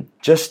come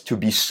just to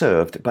be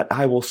served, but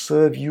I will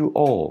serve you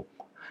all.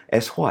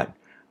 As what?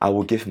 I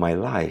will give my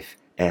life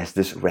as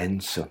this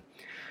ransom.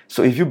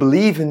 So if you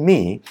believe in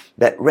me,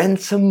 that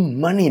ransom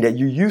money that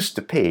you used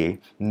to pay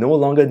no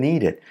longer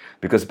needed,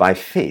 because by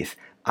faith,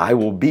 I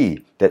will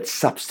be that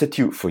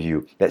substitute for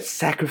you, that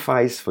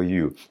sacrifice for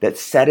you, that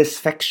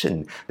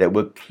satisfaction that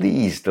would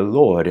please the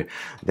Lord,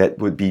 that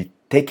would be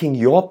taking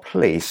your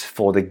place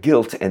for the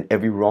guilt and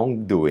every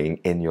wrongdoing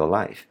in your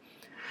life.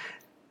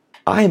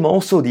 I am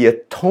also the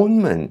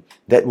atonement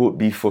that would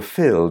be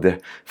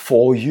fulfilled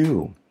for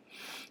you.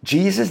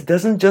 Jesus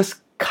doesn't just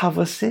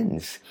cover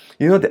sins.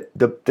 You know,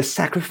 the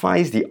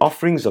sacrifice, the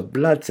offerings of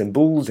bloods and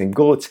bulls and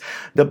goats,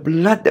 the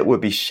blood that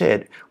would be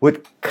shed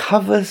would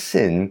cover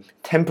sin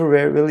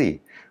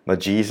temporarily. But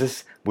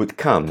Jesus would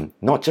come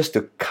not just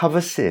to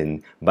cover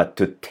sin, but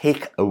to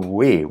take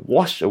away,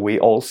 wash away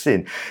all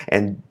sin.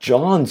 And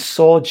John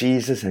saw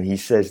Jesus and he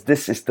says,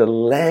 this is the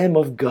Lamb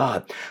of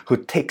God who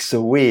takes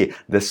away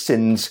the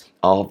sins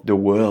of the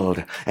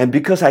world. And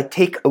because I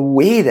take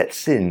away that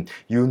sin,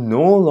 you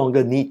no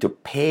longer need to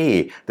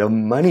pay the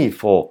money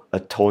for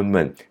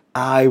atonement.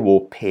 I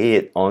will pay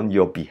it on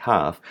your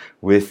behalf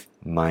with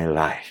my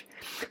life.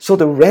 So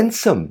the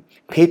ransom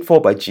paid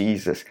for by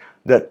Jesus,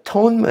 the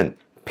atonement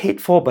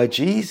paid for by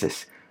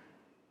Jesus.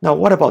 Now,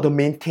 what about the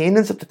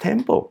maintenance of the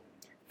temple?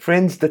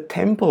 Friends, the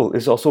temple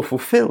is also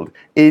fulfilled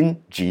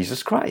in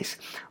Jesus Christ.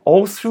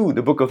 All through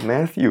the book of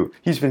Matthew,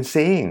 he's been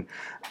saying,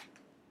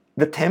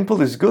 the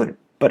temple is good,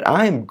 but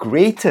I am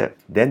greater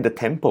than the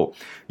temple.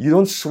 You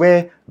don't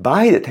swear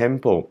by the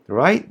temple,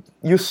 right?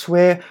 You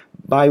swear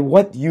by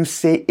what you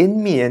say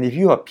in me. And if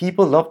you are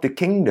people of the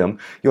kingdom,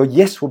 your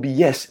yes will be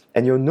yes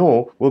and your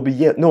no will be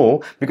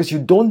no, because you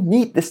don't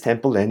need this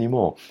temple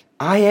anymore.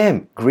 I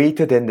am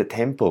greater than the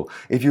temple.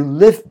 If you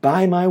live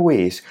by my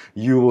ways,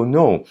 you will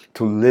know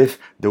to live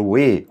the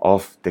way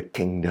of the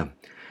kingdom.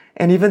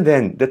 And even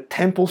then, the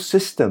temple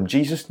system,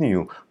 Jesus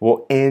knew,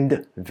 will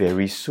end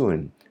very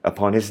soon.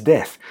 Upon his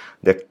death,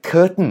 the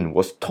curtain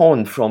was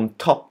torn from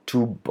top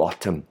to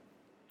bottom.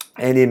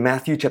 And in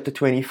Matthew chapter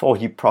 24,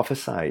 he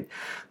prophesied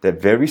that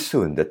very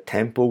soon the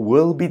temple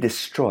will be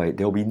destroyed.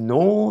 There will be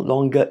no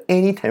longer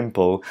any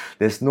temple.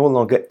 There's no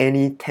longer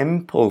any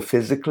temple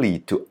physically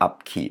to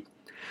upkeep.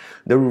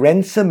 The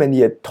ransom and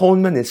the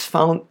atonement is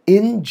found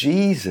in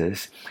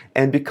Jesus,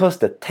 and because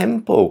the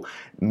temple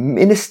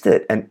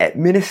ministered and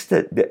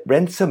administered the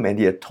ransom and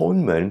the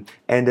atonement,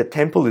 and the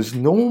temple is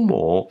no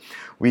more,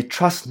 we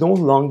trust no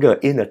longer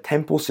in a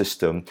temple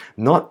system,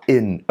 not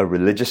in a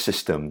religious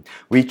system.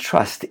 We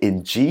trust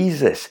in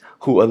Jesus,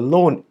 who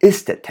alone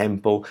is the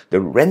temple, the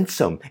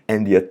ransom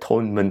and the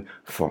atonement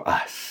for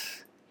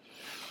us.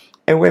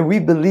 And when we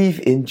believe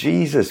in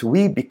Jesus,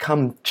 we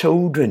become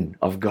children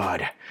of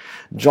God.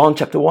 John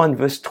chapter 1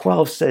 verse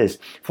 12 says,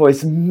 for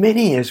as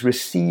many as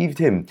received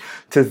him,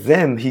 to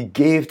them he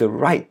gave the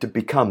right to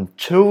become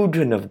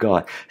children of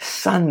God,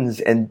 sons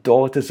and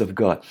daughters of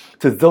God,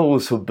 to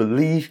those who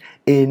believe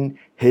in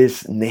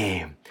his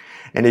name.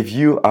 And if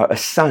you are a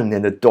son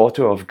and a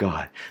daughter of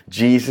God,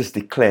 Jesus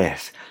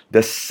declares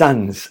the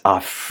sons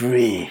are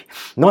free.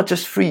 Not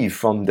just free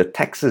from the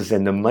taxes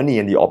and the money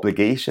and the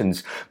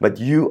obligations, but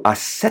you are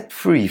set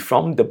free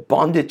from the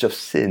bondage of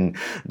sin,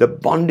 the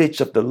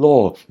bondage of the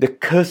law, the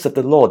curse of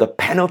the law, the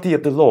penalty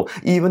of the law,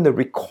 even the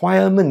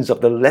requirements of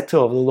the letter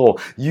of the law.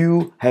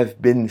 You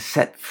have been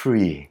set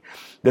free.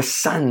 The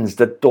sons,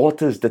 the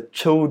daughters, the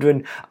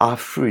children are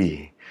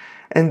free.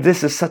 And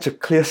this is such a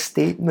clear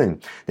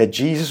statement that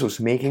Jesus was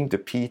making to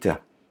Peter.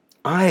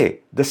 I,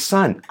 the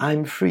son,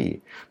 I'm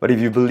free. But if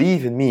you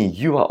believe in me,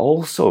 you are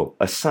also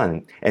a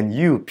son. And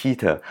you,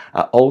 Peter,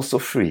 are also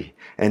free.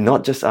 And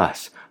not just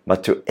us,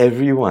 but to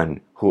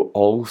everyone who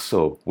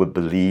also would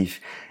believe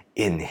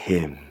in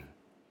him.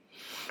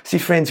 See,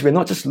 friends, we're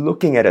not just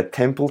looking at a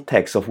temple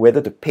text of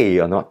whether to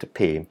pay or not to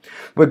pay.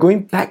 We're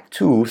going back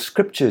to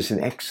scriptures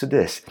in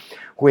Exodus,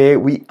 where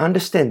we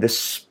understand the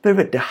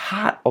spirit, the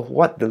heart of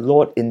what the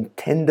Lord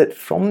intended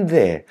from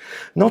there.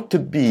 Not to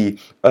be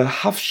a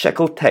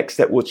half-shekel text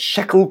that would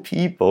shekel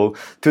people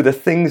to the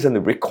things and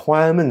the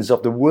requirements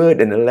of the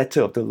word and the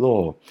letter of the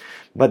law,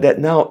 but that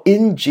now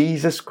in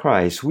Jesus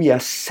Christ we are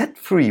set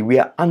free, we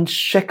are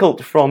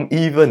unshackled from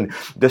even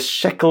the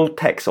shekel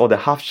tax or the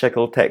half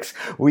shekel tax.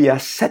 We are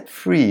set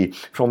free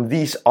from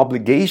these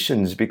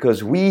obligations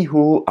because we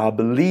who are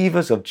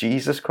believers of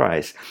Jesus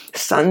Christ,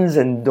 sons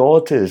and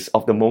daughters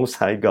of the Most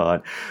High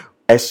God,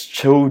 as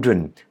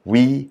children,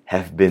 we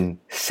have been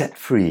set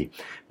free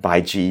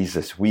by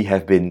Jesus. We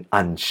have been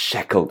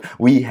unshackled.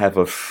 We have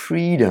a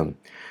freedom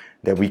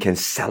that we can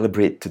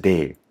celebrate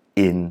today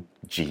in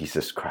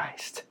Jesus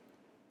Christ.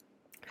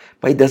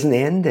 But it doesn't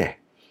end there.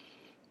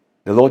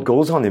 The Lord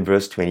goes on in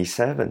verse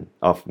 27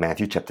 of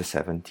Matthew chapter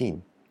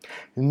 17.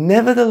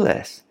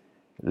 Nevertheless,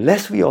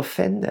 lest we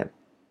offend them.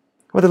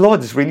 Well, the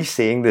Lord is really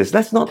saying this.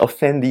 Let's not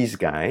offend these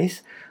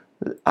guys.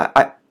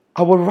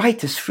 Our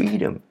right is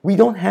freedom. We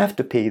don't have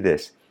to pay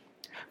this.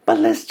 But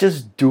let's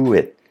just do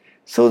it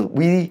so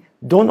we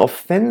don't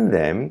offend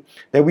them,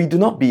 that we do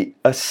not be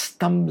a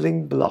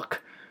stumbling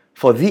block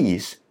for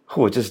these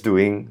who are just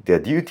doing their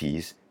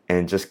duties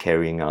and just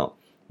carrying out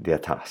their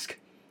task.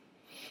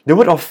 The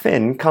word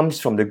offend comes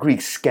from the Greek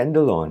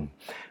scandalon,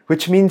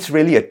 which means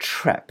really a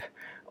trap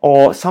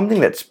or something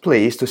that's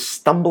placed to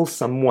stumble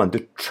someone, to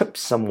trip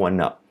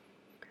someone up.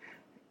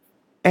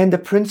 And the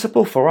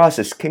principle for us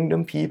as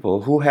kingdom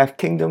people who have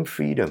kingdom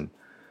freedom,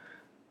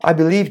 I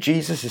believe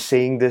Jesus is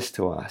saying this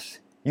to us.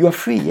 You are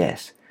free,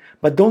 yes,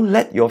 but don't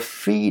let your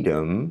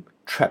freedom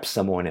trap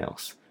someone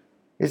else.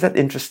 Is that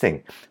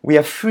interesting? We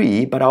are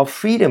free, but our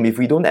freedom, if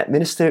we don't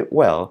administer it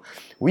well,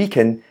 we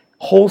can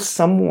hold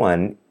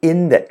someone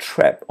in that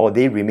trap or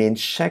they remain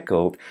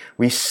shackled.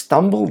 We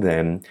stumble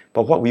them,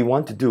 but what we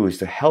want to do is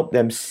to help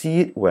them see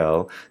it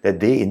well, that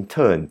they in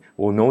turn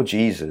will know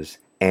Jesus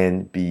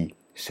and be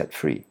set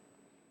free.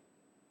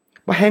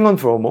 But hang on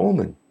for a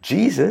moment.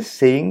 Jesus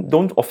saying,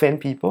 don't offend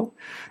people?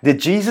 Did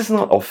Jesus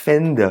not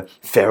offend the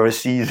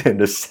Pharisees and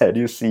the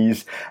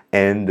Sadducees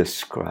and the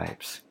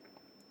scribes?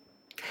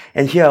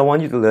 And here I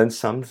want you to learn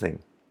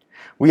something.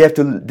 We have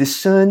to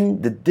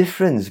discern the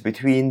difference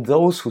between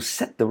those who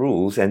set the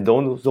rules and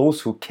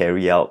those who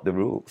carry out the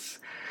rules.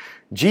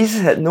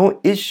 Jesus had no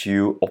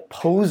issue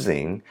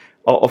opposing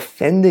or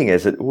offending,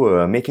 as it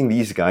were, making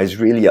these guys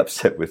really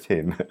upset with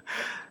him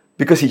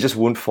because he just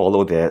won't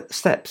follow their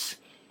steps.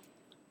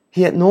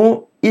 He had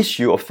no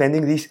issue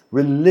offending these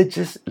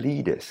religious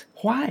leaders.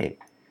 Why?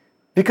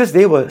 Because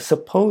they were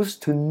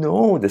supposed to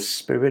know the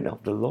spirit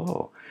of the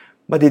law,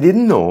 but they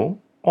didn't know,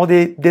 or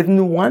they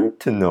didn't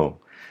want to know.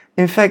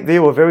 In fact, they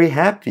were very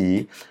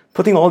happy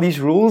putting all these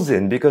rules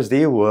in because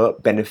they were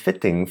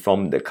benefiting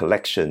from the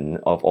collection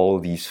of all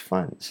these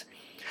funds.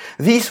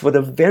 These were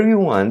the very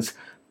ones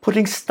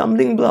putting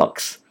stumbling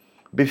blocks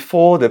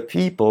before the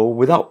people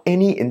without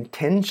any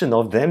intention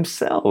of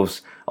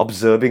themselves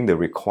observing the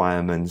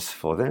requirements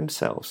for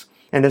themselves.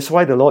 And that's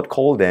why the Lord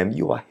called them,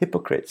 you are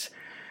hypocrites.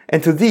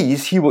 And to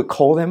these, He would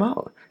call them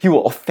out. He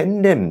will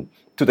offend them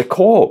to the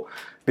core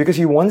because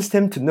He wants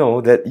them to know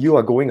that you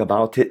are going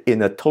about it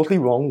in a totally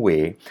wrong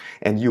way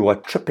and you are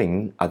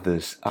tripping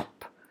others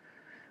up.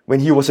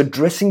 When He was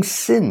addressing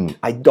sin,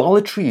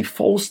 idolatry,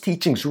 false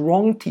teachings,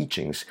 wrong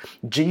teachings,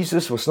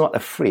 Jesus was not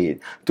afraid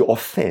to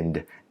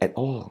offend at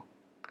all.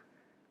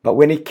 But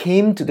when it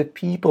came to the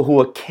people who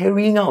were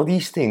carrying out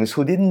these things,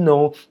 who didn't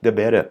know the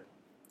better,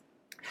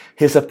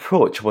 His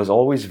approach was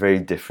always very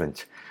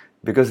different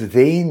because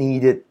they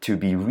needed to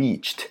be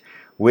reached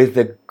with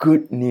the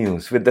good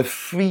news, with the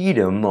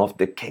freedom of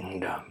the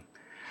kingdom.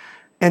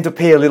 And to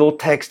pay a little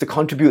tax, to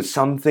contribute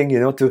something,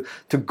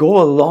 to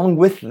go along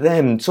with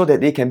them so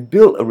that they can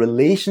build a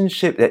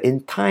relationship that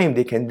in time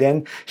they can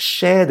then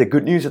share the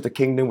good news of the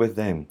kingdom with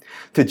them.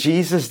 To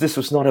Jesus, this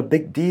was not a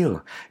big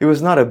deal. It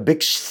was not a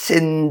big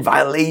sin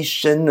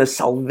violation, a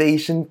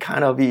salvation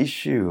kind of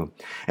issue.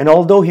 And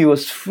although He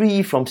was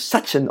free from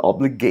such an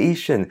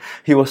obligation,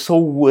 He was so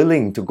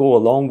willing to go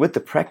along with the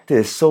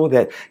practice so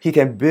that He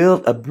can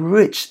build a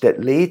bridge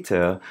that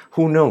later,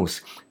 who knows,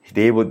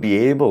 they would be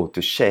able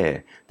to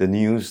share the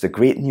news, the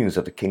great news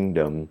of the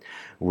kingdom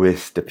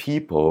with the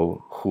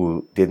people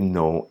who didn't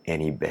know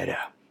any better.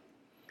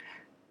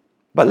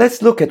 But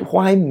let's look at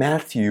why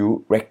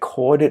Matthew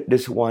recorded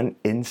this one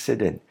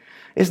incident.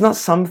 It's not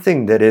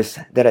something that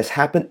has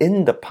happened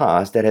in the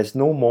past that has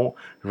no more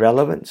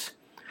relevance.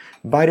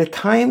 By the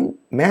time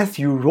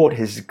Matthew wrote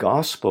his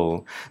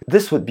gospel,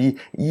 this would be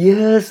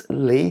years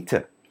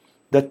later.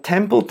 The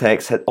temple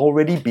tax had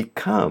already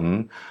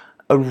become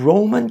a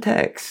Roman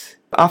tax.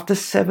 After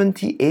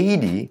 70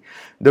 AD,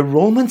 the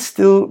Romans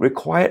still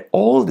required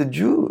all the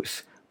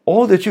Jews,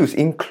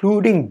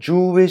 including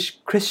Jewish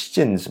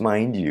Christians,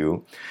 mind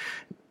you,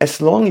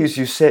 as long as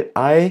you said,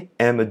 I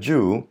am a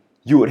Jew,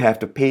 you would have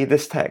to pay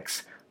this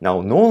tax.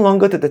 Now, no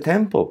longer to the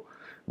temple,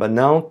 but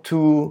now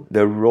to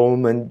the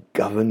Roman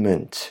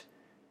government.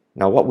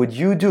 Now, what would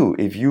you do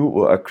if you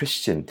were a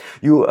Christian?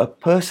 You were a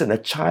person, a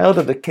child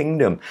of the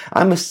kingdom.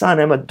 I'm a son,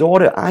 I'm a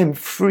daughter, I'm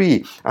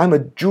free. I'm a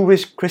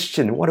Jewish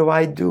Christian. What do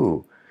I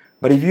do?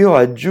 But if you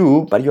are a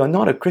Jew, but you are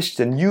not a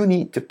Christian, you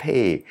need to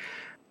pay.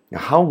 Now,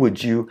 how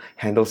would you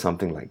handle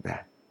something like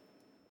that?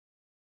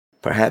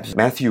 Perhaps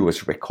Matthew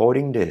was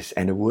recording this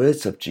and the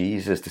words of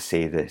Jesus to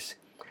say this: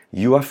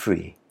 "You are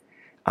free,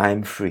 I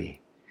am free,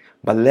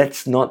 but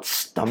let's not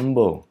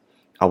stumble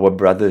our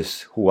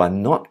brothers who are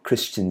not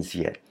Christians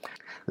yet.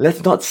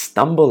 Let's not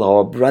stumble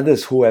our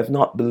brothers who have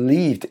not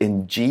believed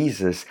in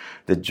Jesus,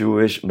 the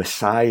Jewish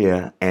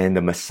Messiah and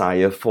the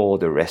Messiah for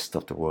the rest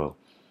of the world.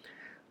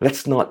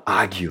 Let's not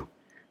argue.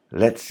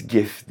 Let's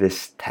give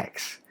this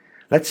tax.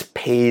 Let's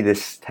pay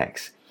this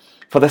tax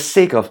for the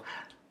sake of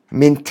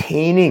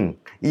maintaining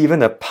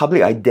even a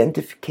public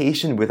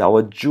identification with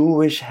our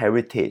Jewish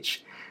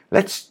heritage.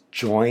 Let's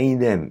join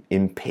them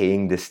in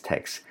paying this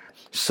tax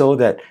so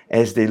that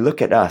as they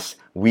look at us,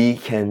 we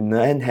can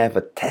then have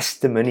a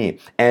testimony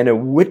and a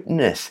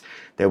witness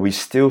that we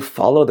still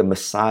follow the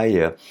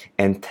Messiah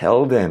and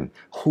tell them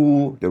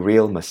who the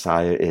real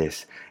Messiah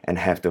is and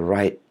have the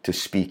right to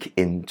speak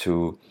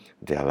into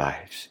their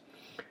lives."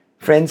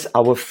 Friends,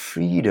 our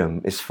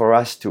freedom is for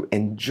us to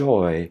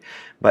enjoy,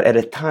 but at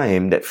a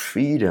time that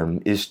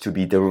freedom is to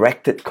be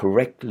directed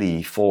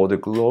correctly for the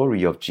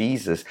glory of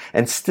Jesus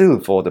and still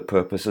for the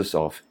purposes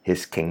of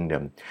His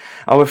kingdom.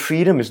 Our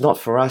freedom is not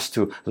for us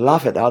to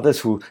laugh at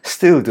others who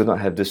still do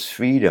not have this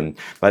freedom,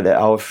 but that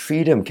our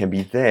freedom can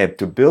be there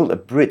to build a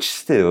bridge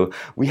still.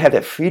 We have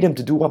that freedom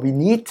to do what we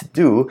need to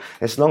do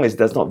as long as it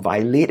does not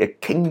violate a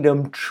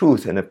kingdom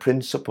truth and a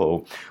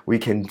principle. We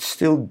can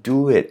still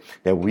do it,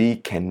 that we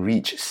can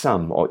reach some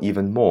or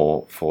even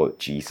more for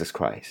Jesus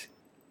Christ.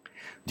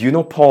 Do you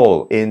know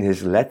Paul in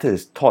his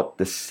letters taught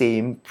the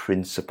same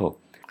principle?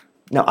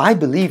 Now, I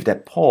believe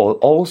that Paul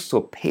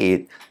also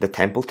paid the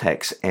temple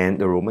tax and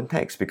the Roman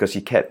tax because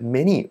he kept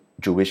many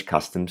Jewish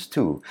customs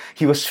too.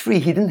 He was free,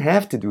 he didn't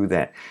have to do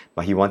that,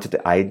 but he wanted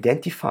to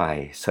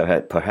identify so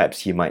that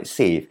perhaps he might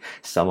save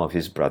some of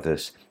his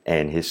brothers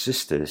and his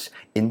sisters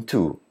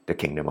into the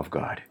kingdom of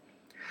God.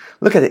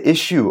 Look at the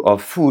issue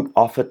of food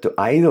offered to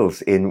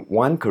idols in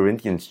 1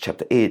 Corinthians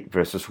chapter 8,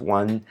 verses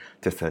 1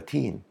 to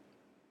 13.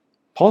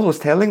 Paul was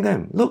telling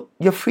them, look,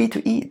 you're free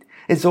to eat.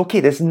 It's okay.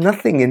 There's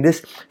nothing in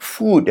this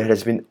food that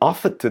has been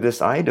offered to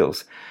these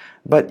idols.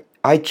 But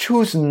I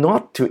choose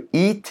not to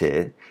eat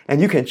it, and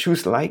you can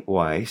choose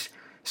likewise,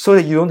 so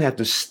that you don't have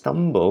to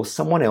stumble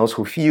someone else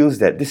who feels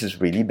that this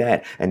is really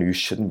bad and you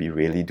shouldn't be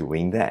really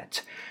doing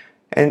that.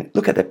 And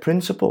look at that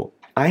principle.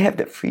 I have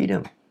that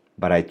freedom,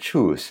 but I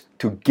choose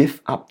to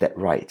give up that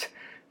right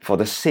for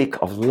the sake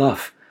of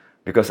love,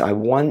 because I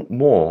want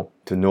more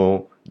to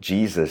know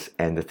Jesus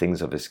and the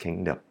things of His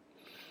kingdom.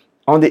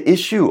 On the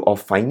issue of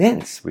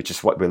finance, which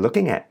is what we're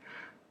looking at,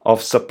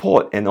 of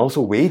support and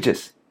also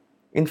wages,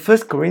 in 1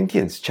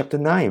 Corinthians chapter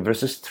 9,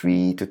 verses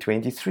 3 to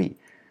 23,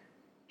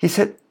 he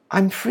said,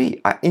 I'm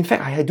free. In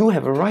fact, I do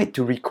have a right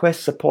to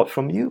request support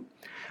from you.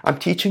 I'm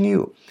teaching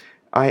you.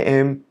 I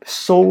am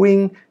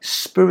sowing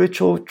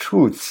spiritual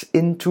truths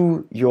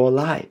into your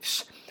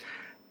lives.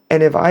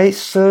 And if I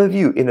serve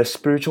you in a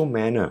spiritual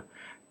manner,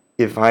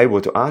 if I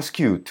were to ask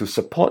you to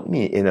support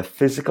me in a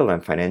physical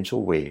and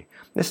financial way,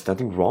 there's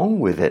nothing wrong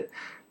with it,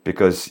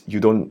 because you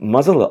don't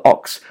muzzle an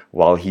ox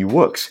while he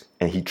works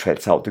and he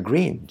treads out the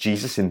grain.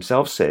 Jesus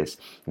Himself says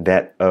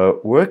that a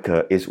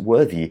worker is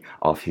worthy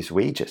of his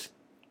wages.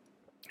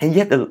 And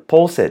yet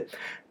Paul said,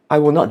 I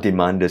will not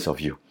demand this of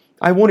you.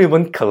 I won't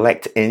even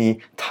collect any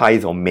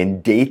tithe or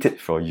mandate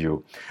it for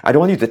you. I don't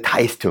want you to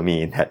tithe to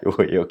me in that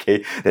way,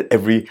 okay? That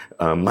every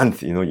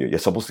month, you're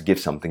supposed to give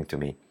something to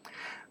me.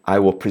 I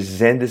will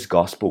present this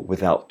gospel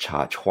without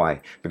charge.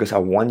 Why? Because I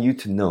want you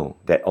to know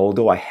that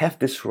although I have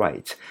this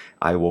right,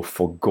 I will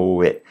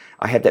forego it.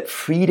 I have that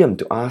freedom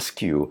to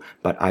ask you,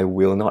 but I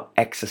will not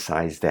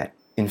exercise that.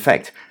 In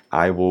fact,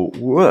 I will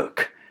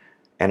work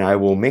and I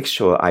will make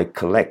sure I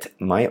collect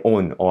my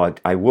own, or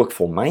I work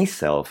for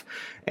myself,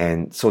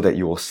 and so that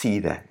you will see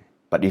that.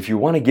 But if you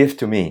want to give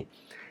to me,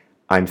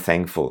 I'm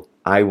thankful.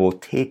 I will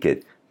take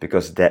it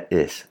because that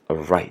is a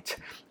right.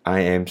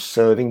 I am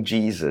serving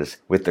Jesus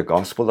with the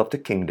gospel of the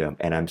kingdom,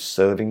 and I'm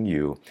serving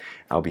you.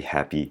 I'll be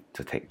happy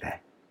to take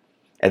that.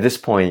 At this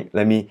point,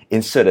 let me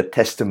insert a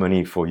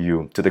testimony for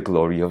you to the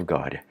glory of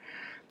God.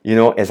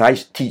 As I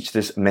teach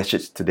this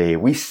message today,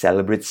 we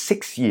celebrate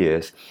 6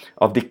 years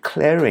of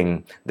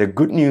declaring the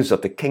good news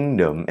of the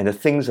kingdom and the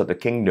things of the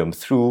kingdom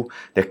through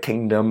the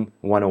Kingdom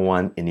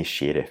 101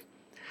 initiative.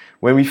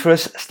 When we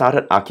first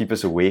started Our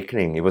Keeper's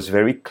Awakening, it was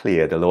very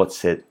clear, the Lord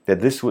said, that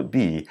this would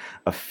be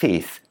a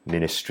faith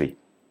ministry.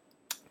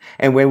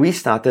 And when we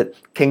started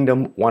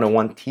Kingdom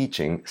 101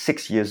 teaching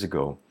 6 years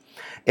ago,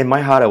 in my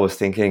heart I was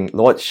thinking,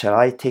 Lord, shall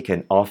I take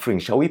an offering?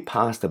 Shall we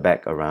pass the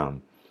bag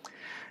around?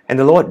 And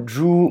the Lord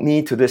drew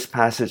me to this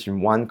passage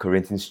in 1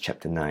 Corinthians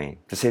chapter 9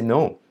 to say,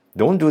 no,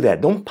 don't do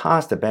that. Don't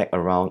pass the bag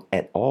around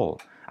at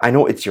all. I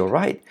know it's your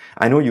right.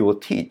 I know you will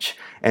teach,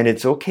 and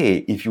it's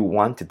okay if you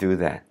want to do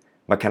that.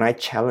 But can I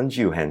challenge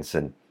you,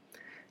 Hanson?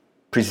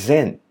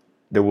 Present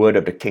the word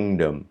of the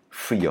kingdom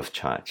free of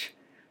charge.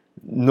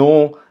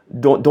 No,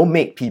 don't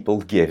make people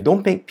give.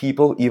 Don't make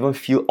people even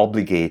feel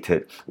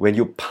obligated. When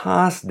you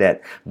pass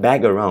that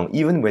bag around,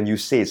 even when you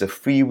say it's a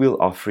free will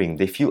offering,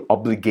 they feel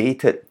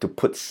obligated to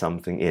put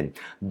something in.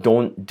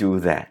 Don't do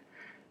that.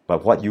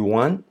 But what you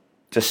want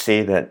just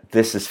say that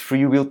this is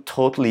free will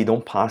totally.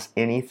 Don't pass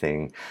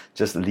anything.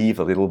 Just leave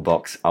a little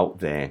box out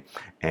there.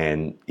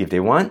 And if they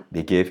want,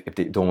 they give. If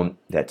they don't,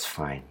 that's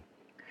fine.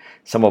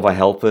 Some of our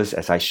helpers,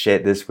 as I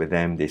shared this with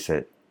them, they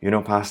said,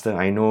 Pastor,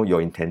 I know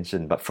your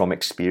intention, but from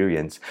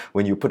experience,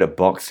 when you put a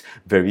box,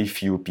 very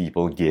few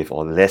people give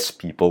or less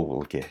people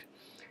will give.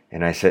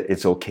 And I said,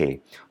 it's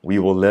okay. We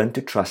will learn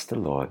to trust the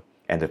Lord,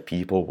 and the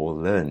people will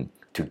learn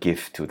to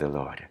give to the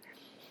Lord.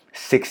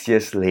 6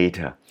 years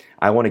later,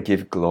 I want to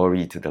give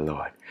glory to the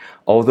Lord.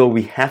 Although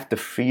we have the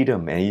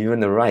freedom and even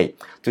the right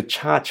to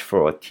charge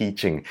for a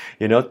teaching,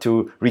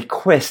 to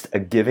request a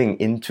giving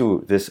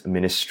into this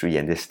ministry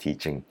and this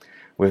teaching,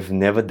 we've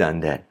never done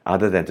that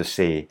other than to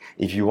say,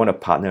 if you want to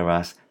partner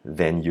us,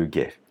 then you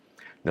give.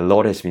 The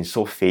Lord has been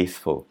so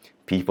faithful.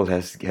 People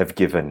have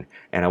given,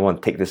 and I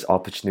want to take this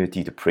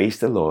opportunity to praise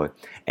the Lord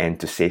and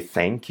to say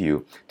thank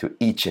you to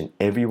each and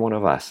every one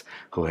of us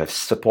who have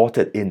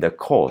supported in the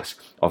cause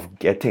of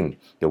getting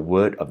the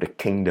word of the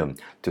kingdom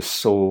to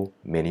so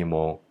many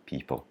more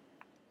people.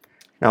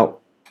 Now,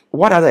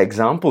 what other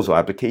examples or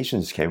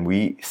applications can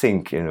we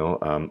think,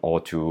 or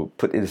to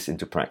put this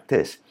into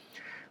practice?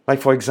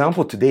 Like, for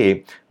example,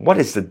 today, what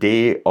is the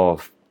day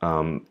of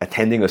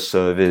attending a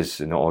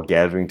service, or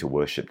gathering to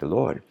worship the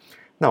Lord?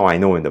 Now, I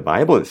know in the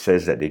Bible it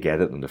says that they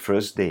gathered on the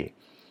first day.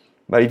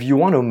 But if you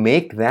want to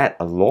make that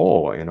a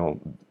law,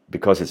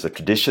 because it's a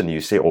tradition, you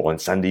say, on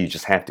Sunday you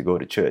just have to go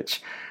to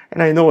church.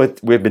 And I know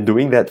we've been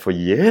doing that for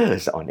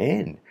years on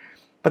end.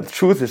 But the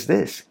truth is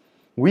this,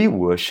 we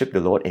worship the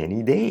Lord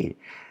any day.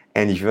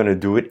 And if you want to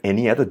do it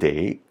any other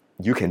day,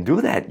 you can do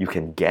that. You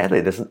can gather.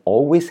 It doesn't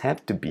always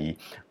have to be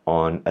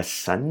on a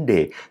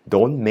Sunday.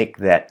 Don't make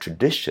that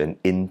tradition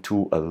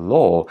into a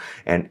law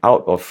and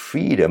out of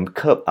freedom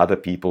curb other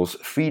people's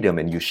freedom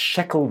and you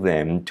shackle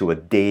them to a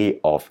day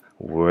of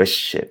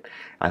worship.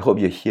 I hope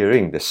you're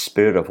hearing the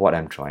spirit of what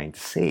I'm trying to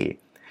say.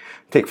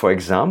 Take, for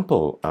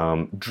example,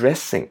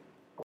 dressing.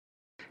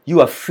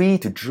 You are free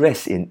to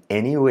dress in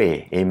any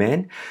way.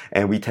 Amen?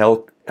 And we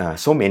tell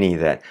so many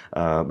that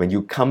when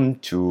you come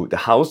to the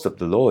house of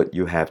the Lord,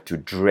 you have to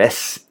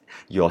dress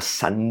your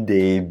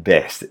Sunday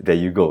best. There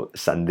you go,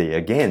 Sunday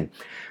again.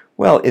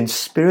 Well, in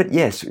spirit,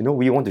 yes,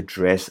 we want to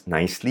dress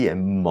nicely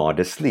and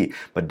modestly,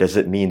 but does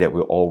it mean that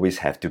we'll always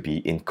have to be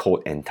in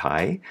coat and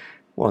tie?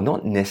 Well,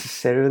 not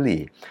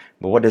necessarily.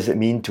 But what does it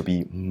mean to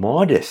be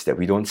modest, that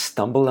we don't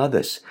stumble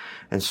others?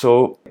 And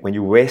so when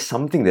you wear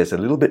something that's a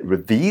little bit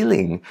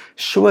revealing,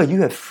 sure,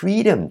 you have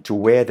freedom to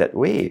wear that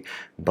way.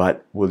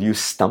 But will you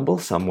stumble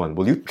someone?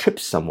 Will you trip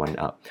someone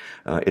up?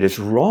 It is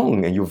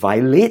wrong, and you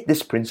violate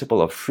this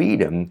principle of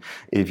freedom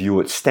if you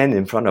would stand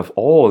in front of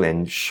all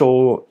and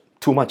show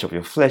too much of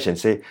your flesh and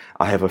say,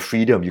 I have a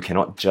freedom, you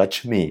cannot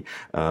judge me.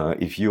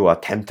 If you are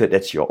tempted,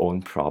 that's your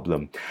own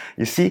problem.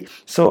 You see,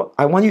 so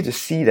I want you to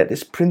see that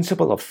this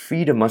principle of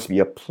freedom must be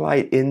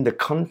applied in the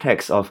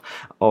context of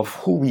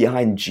who we are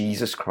in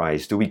Jesus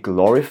Christ. Do we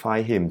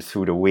glorify Him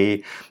through the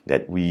way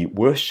that we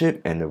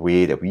worship and the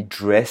way that we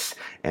dress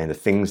and the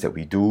things that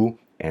we do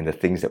and the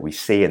things that we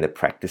say and the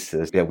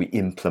practices that we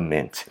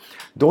implement?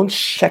 Don't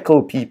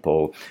shackle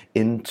people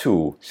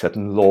into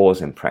certain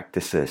laws and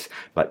practices,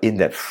 but in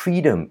that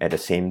freedom at the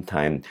same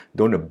time,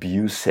 don't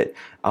abuse it.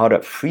 Out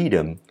of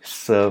freedom,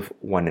 serve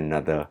one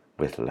another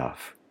with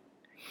love.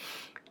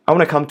 I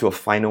want to come to a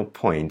final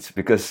point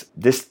because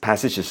this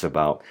passage is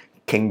about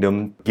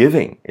kingdom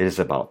giving. It is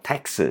about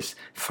taxes,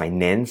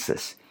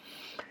 finances.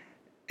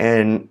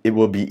 And it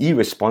will be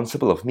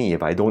irresponsible of me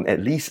if I don't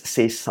at least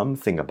say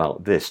something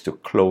about this to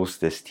close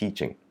this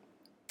teaching.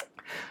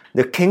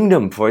 The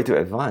kingdom, for it to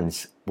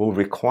advance, will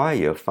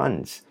require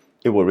funds.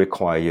 It will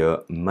require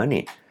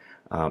money.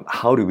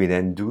 How do we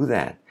then do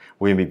that?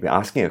 We may be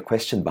asking a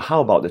question, but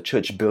how about the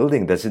church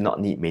building? Does it not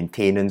need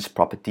maintenance,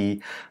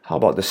 property? How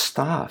about the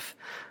staff?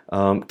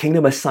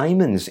 Kingdom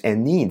assignments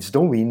and needs.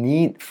 Don't we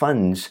need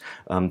funds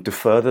to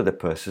further the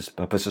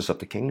purposes of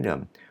the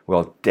kingdom?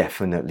 Well,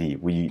 definitely,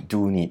 we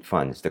do need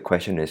funds. The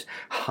question is,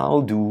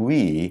 how do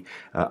we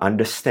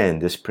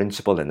understand this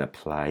principle and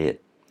apply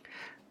it?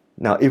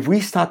 Now, if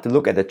we start to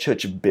look at the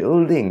church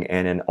building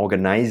and an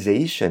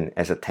organization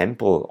as a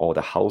temple or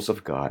the house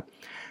of God,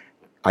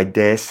 I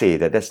dare say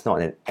that that's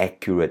not an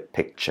accurate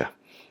picture.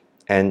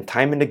 And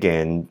time and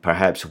again,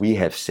 perhaps we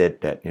have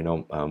said that,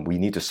 we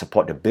need to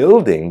support the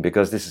building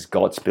because this is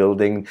God's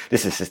building,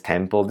 this is His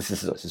temple, this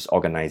is His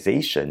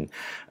organization.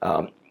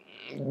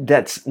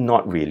 That's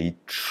not really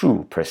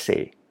true per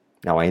se.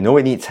 Now, I know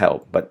it needs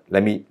help, but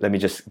let me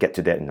just get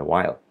to that in a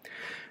while.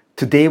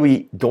 Today,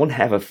 we don't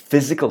have a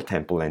physical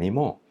temple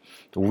anymore.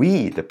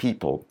 We, the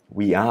people,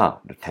 we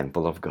are the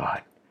temple of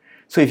God.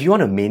 So if you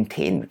want to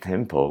maintain the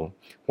temple,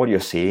 what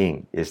you're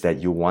saying is that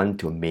you want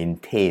to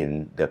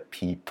maintain the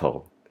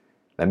people.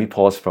 Let me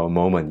pause for a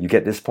moment. You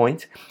get this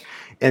point?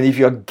 And if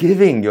you're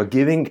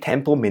giving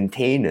temple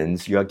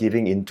maintenance, you're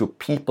giving into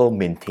people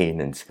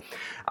maintenance.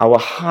 Our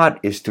heart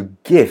is to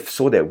give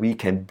so that we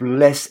can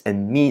bless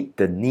and meet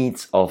the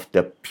needs of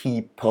the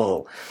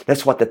people.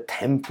 That's what the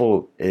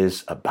temple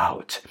is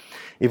about.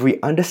 If we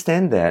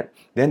understand that,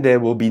 then there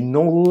will be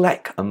no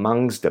lack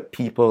amongst the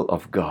people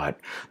of God.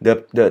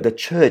 The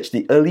church,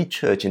 the early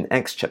church in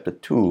Acts chapter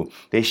 2,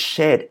 they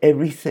shared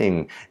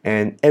everything,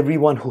 and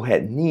everyone who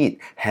had need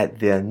had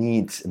their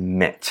needs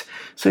met.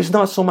 So it's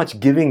not so much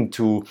giving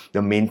to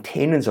the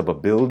maintenance of a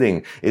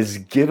building, it's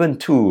given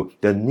to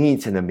the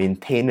needs and the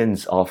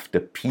maintenance of the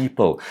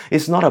people.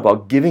 It's not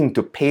about giving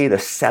to pay the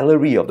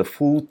salary of the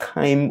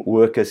full-time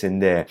workers in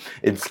there.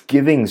 It's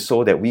giving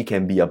so that we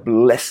can be a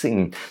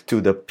blessing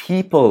to the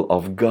people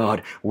of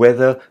God,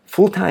 whether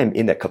full-time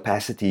in that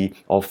capacity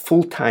or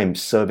full-time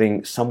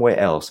serving somewhere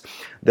else.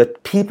 The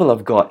people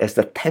of God, as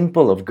the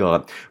temple of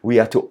God, we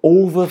are to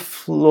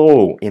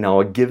overflow in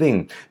our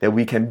giving, that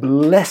we can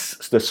bless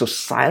the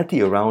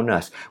society around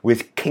us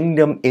with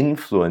kingdom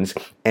influence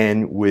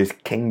and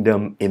with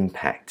kingdom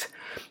impact.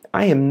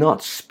 I am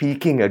not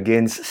speaking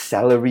against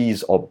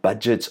salaries or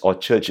budgets or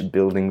church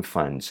building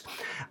funds.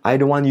 I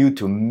don't want you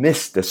to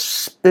miss the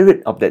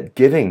spirit of that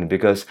giving,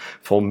 because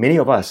for many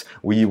of us,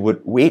 we would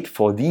wait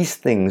for these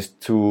things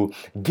to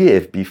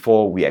give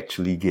before we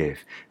actually give.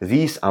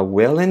 These are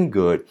well and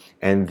good,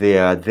 and they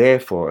are there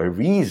for a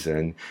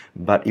reason,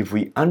 but if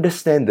we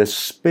understand the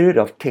spirit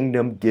of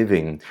kingdom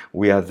giving,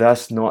 we are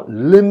thus not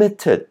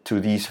limited to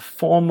these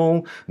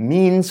formal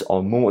means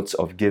or modes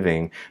of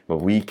giving, but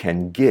we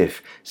can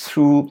give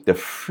through the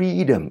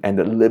freedom and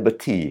the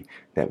liberty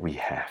that we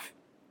have.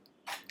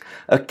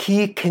 A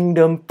key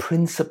kingdom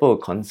principle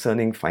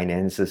concerning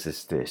finances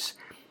is this: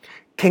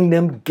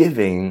 kingdom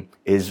giving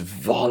is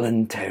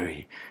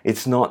voluntary.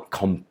 It's not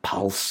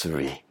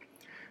compulsory.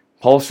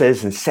 Paul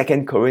says in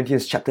 2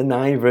 Corinthians chapter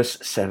 9, verse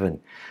 7,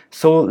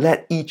 "So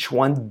let each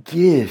one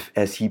give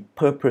as he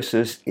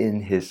purposes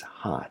in his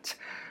heart,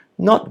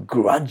 not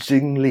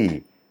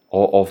grudgingly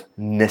or of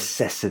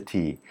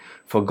necessity,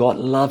 for God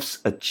loves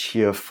a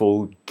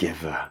cheerful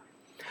giver."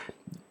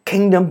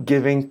 Kingdom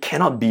giving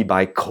cannot be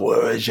by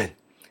coercion.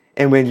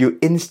 And when you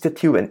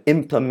institute and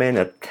implement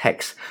a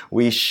tax,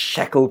 we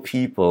shackle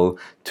people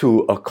to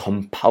a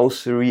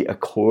compulsory, a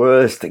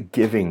coerced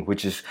giving,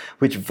 which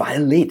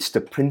violates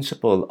the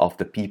principle of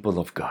the people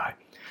of God.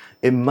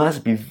 It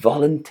must be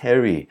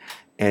voluntary,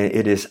 and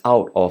it is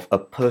out of a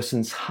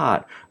person's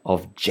heart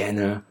of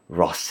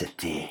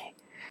generosity.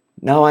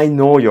 Now I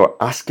know you're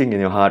asking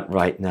in your heart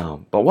right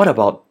now, but what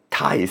about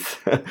tithe?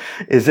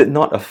 Is it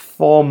not a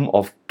form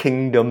of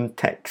kingdom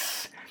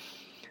tax?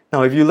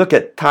 Now, if you look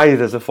at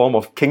tithe as a form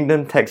of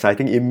kingdom tax, I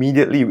think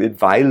immediately it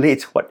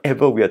violates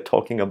whatever we are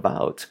talking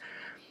about.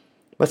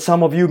 But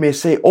some of you may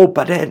say, oh,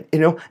 but then,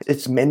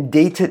 it's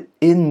mandated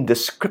in the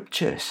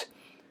scriptures.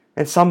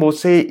 And some will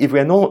say, if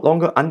we are no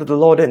longer under the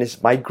law, then it's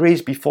by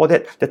grace. Before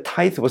that, the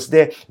tithe was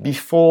there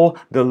before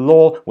the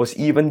law was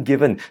even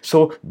given.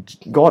 So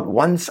God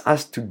wants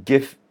us to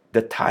give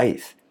the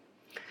tithe.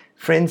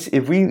 Friends,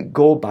 if we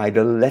go by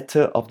the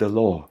letter of the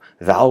law,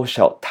 thou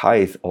shalt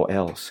tithe or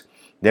else,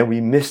 then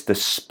we miss the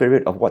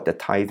spirit of what the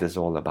tithe is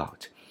all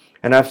about.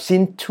 And I've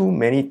seen too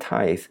many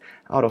tithe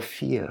out of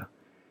fear.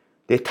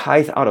 They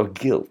tithe out of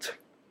guilt,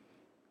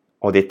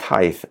 or they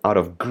tithe out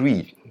of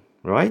greed,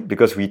 right?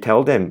 Because we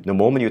tell them, the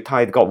moment you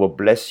tithe, God will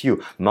bless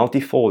you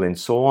multifold and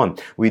so on.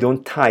 We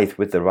don't tithe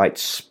with the right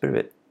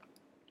spirit.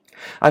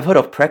 I've heard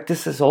of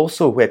practices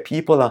also where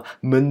people are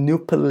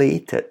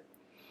manipulated.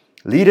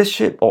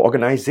 Leadership or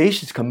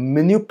organizations can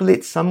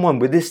manipulate someone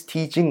with this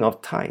teaching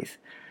of tithe.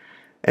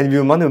 And if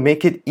you want to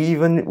make it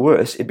even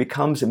worse, it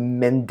becomes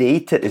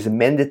mandated, it's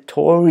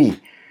mandatory.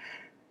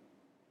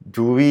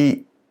 Do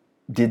we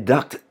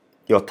deduct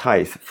your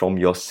tithe from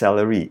your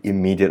salary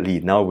immediately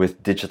now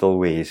with digital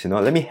ways?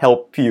 Let me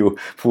help you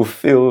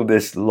fulfill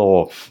this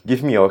law.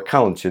 Give me your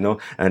account,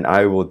 and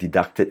I will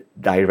deduct it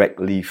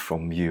directly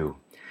from you.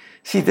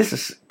 See,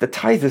 the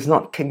tithe is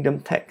not kingdom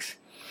tax.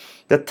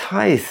 The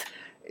tithe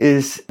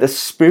is the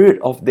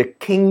spirit of the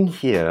king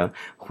here,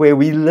 where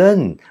we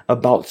learn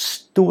about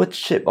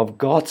stewardship of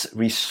God's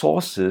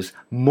resources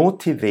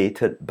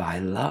motivated by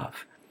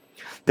love.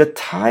 The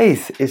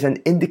tithe is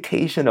an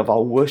indication of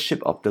our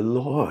worship of the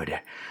Lord.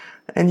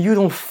 And you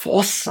don't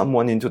force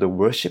someone into the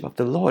worship of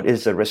the Lord.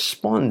 It's a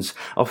response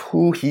of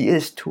who He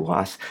is to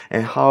us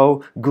and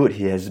how good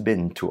He has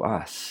been to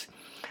us.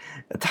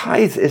 A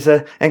tithe is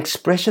an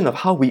expression of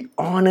how we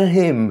honor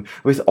Him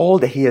with all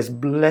that He has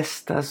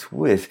blessed us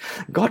with.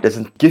 God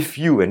doesn't give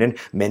you and then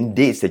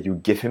mandates that you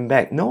give Him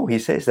back. No, He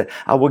says that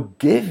I will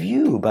give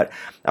you, but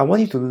I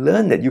want you to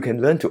learn that you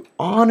can learn to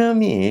honor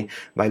Me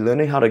by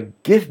learning how to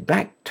give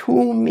back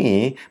to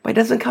Me, but it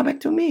doesn't come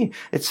back to me.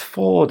 It's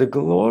for the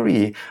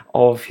glory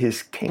of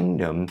His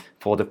kingdom,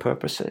 for the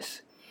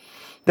purposes.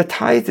 The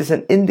tithe is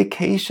an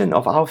indication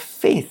of our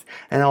faith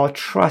and our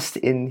trust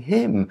in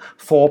Him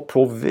for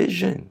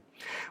provision.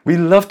 We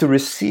love to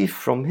receive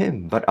from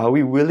Him, but are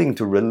we willing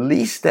to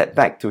release that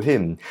back to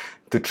Him,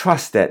 to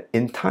trust that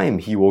in time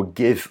He will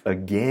give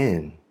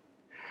again?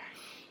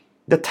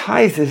 The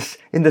tithe is,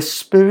 in the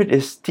Spirit,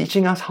 is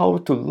teaching us how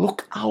to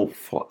look out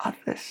for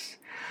others.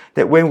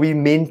 That when we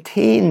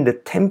maintain the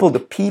temple, the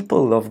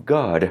people of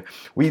God,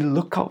 we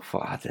look out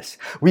for others.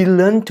 We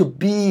learn to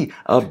be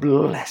a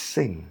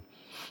blessing.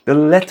 The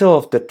letter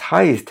of the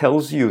tithe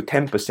tells you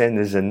 10%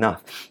 is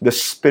enough. The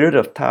spirit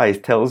of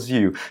tithe tells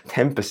you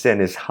 10%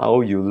 is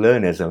how you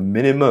learn as a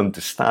minimum to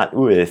start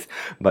with.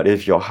 But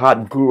if your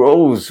heart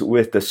grows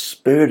with the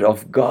Spirit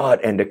of God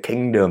and the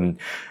kingdom,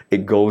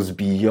 it goes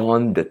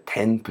beyond the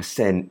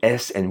 10%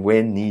 as and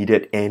when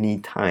needed any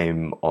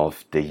time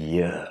of the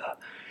year.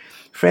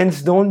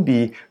 Friends, don't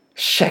be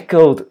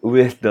shackled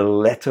with the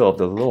letter of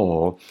the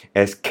law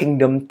as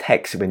kingdom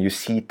tax when you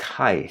see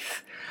tithe.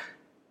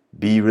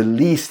 Be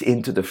released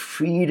into the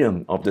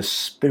freedom of the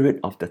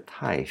spirit of the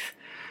tithe,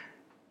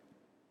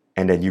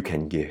 and then you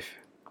can give.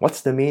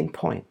 What's the main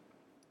point?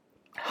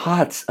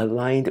 Hearts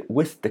aligned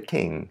with the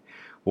King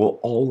will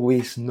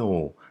always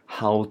know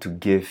how to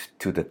give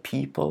to the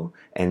people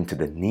and to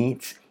the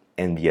needs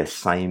and the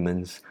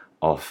assignments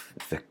of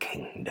the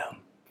kingdom.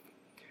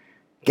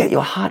 Get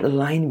your heart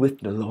aligned with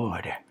the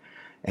Lord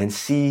and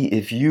see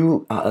if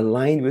you are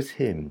aligned with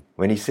Him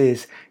when He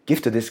says,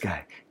 give to this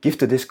guy, give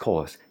to this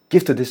cause,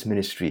 give to this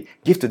ministry,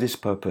 give to this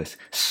purpose.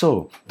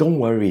 So, don't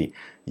worry,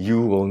 you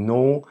will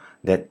know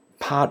that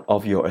part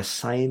of your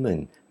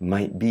assignment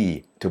might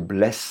be to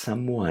bless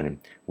someone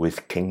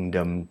with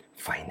kingdom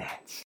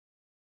finance.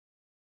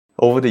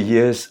 Over the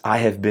years, I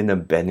have been a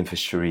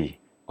beneficiary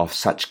of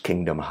such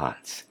kingdom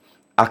hearts.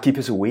 Our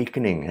Keeper's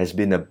Awakening has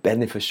been a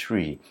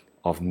beneficiary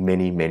of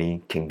many,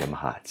 many kingdom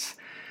hearts.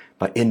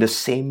 But in the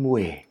same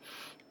way,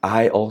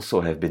 I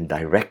also have been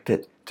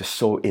directed to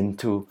sow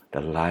into the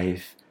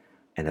life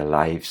and the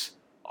lives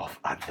of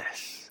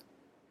others.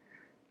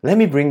 Let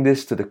me bring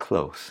this to the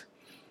close.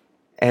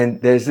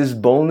 And there's this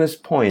bonus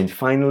point.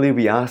 Finally,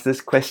 we ask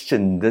this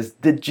question.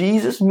 Did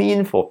Jesus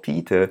mean for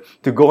Peter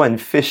to go and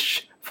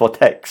fish for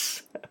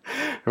tax?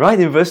 Right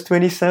in verse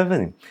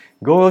 27.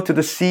 Go to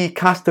the sea,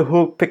 cast the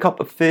hook, pick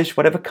up a fish,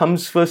 whatever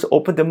comes first,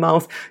 open the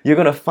mouth. You're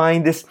going to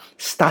find this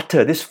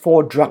starter, this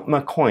 4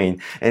 drachma coin.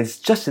 And it's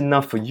just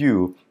enough for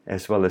you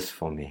as well as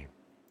for me.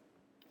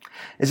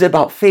 Is it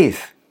about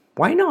faith?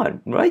 Why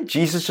not? Right?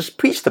 Jesus just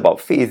preached about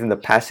faith in the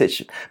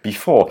passage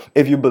before.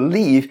 If you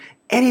believe,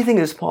 anything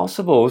is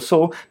possible.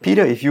 So,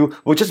 Peter, if you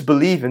will just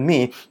believe in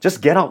me,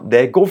 just get out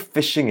there, go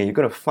fishing, and you're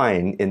going to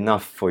find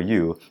enough for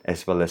you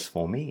as well as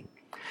for me.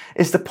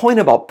 Is the point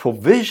about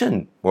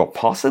provision? Well,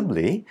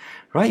 possibly,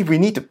 right? If we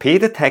need to pay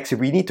the tax, if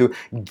we need to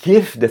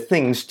give the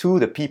things to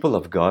the people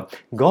of God,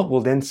 God will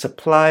then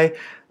supply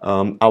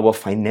our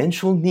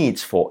financial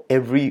needs for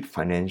every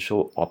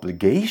financial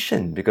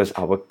obligation, because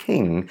our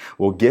King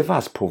will give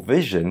us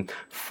provision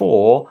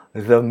for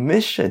the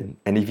mission.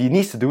 And if He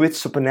needs to do it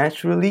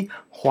supernaturally,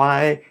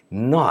 why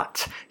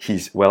not?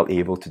 He's well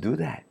able to do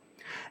that.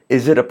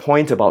 Is it a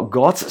point about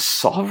God's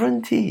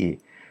sovereignty?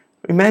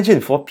 Imagine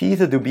for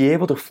Peter to be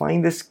able to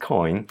find this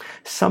coin,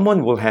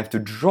 someone will have to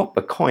drop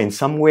a coin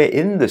somewhere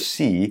in the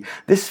sea.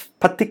 This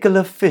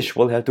particular fish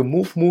will have to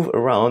move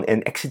around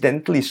and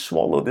accidentally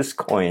swallow this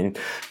coin.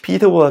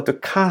 Peter will have to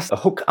cast a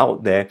hook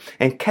out there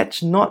and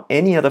catch not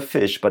any other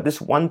fish, but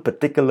this one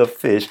particular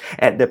fish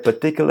at that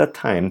particular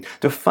time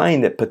to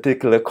find that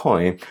particular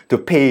coin to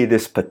pay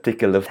this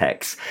particular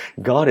tax.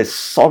 God is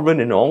sovereign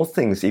in all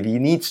things. If He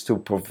needs to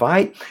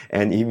provide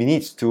and if He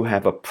needs to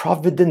have a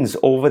providence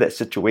over that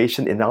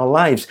situation in our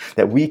lives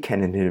that we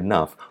can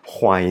enough,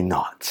 why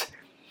not?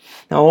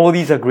 Now, all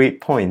these are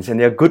great points, and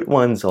they're good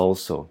ones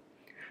also.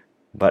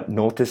 But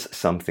notice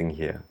something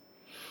here.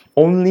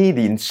 Only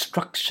the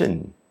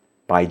instruction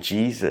by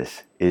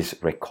Jesus is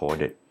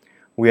recorded.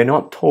 We are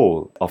not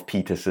told of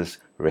Peter's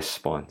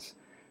response.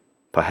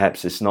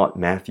 Perhaps it's not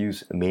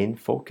Matthew's main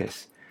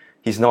focus.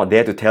 He's not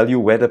there to tell you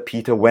whether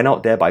Peter went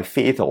out there by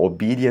faith or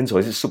obedience, or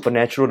is it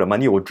supernatural, the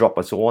money will drop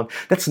and so on.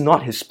 That's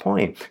not his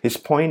point. His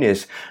point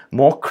is,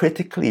 more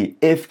critically,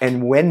 if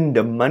and when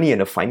the money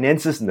and the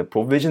finances and the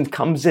provision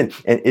comes in,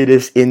 and it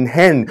is in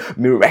hand,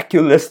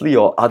 miraculously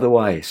or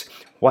otherwise,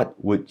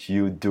 what would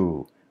you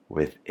do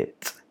with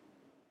it?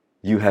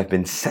 You have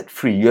been set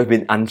free. You have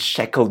been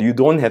unshackled. You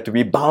don't have to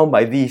be bound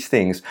by these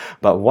things.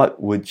 But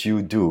what would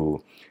you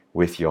do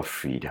with your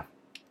freedom?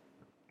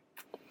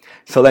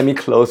 So let me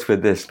close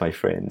with this, my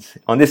friends.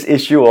 On this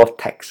issue of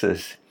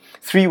taxes,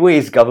 3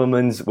 ways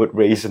governments would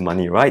raise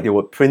money, right? They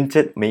would print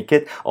it, make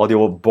it, or they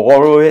will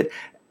borrow it,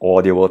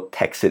 or they will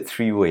tax it.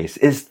 3 ways.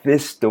 Is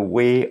this the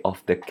way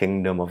of the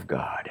kingdom of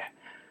God?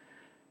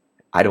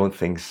 I don't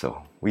think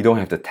so. We don't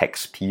have to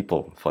tax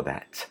people for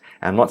that.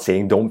 I'm not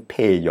saying don't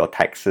pay your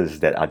taxes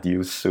that are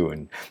due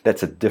soon.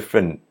 That's a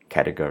different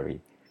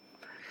category.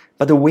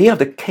 But the way of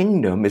the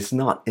kingdom is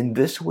not in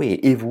this way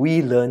if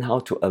we learn how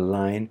to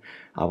align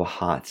our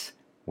hearts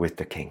with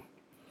the King.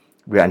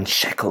 We're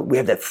unshackled. We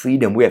have that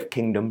freedom. We have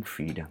kingdom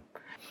freedom.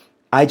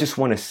 I just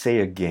want to say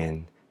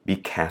again, be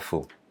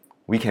careful.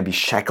 We can be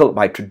shackled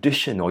by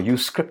tradition or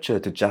use scripture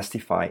to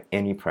justify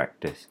any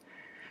practice.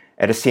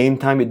 At the same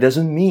time, it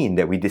doesn't mean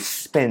that we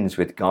dispense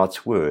with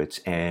God's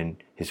words and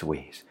His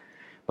ways,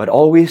 but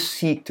always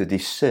seek to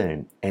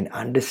discern and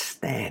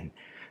understand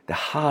the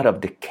heart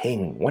of the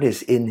King, what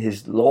is in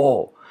His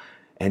law,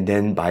 and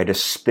then by the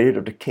Spirit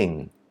of the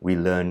King, we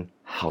learn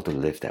how to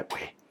live that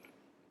way.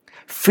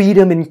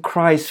 Freedom in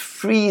Christ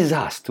frees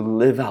us to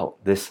live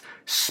out this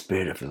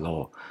Spirit of the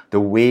law, the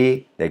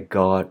way that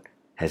God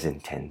has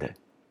intended.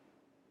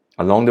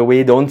 Along the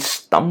way, don't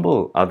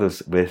stumble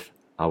others with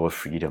our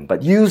freedom,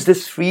 but use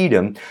this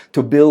freedom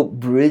to build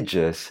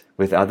bridges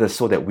with others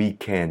so that we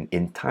can,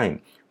 in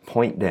time,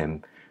 point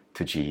them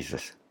to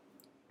Jesus.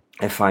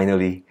 And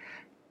finally,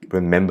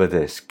 remember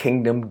this: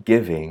 kingdom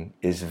giving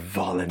is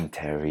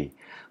voluntary,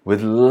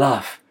 with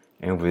love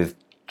and with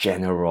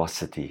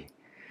generosity.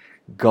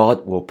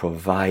 God will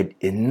provide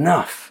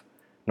enough,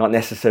 not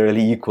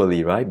necessarily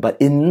equally, right?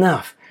 But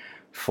enough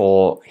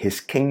for His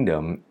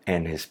kingdom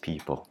and His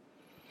people.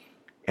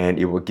 And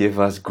it will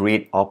give us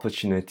great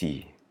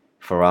opportunity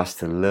for us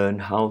to learn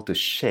how to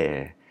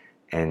share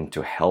and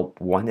to help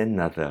one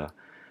another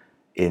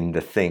in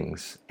the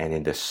things and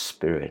in the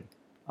spirit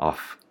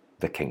of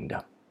the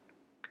kingdom.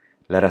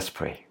 Let us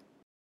pray.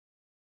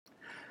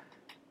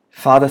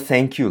 Father,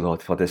 thank you,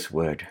 Lord, for this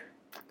word.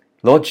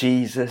 Lord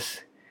Jesus,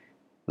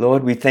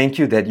 Lord, we thank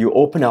you that you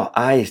open our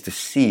eyes to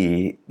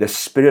see the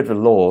Spirit of the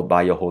Lord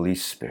by your Holy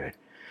Spirit.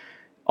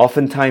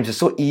 Oftentimes, it's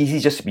so easy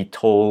just to be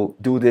told,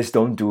 do this,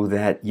 don't do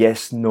that,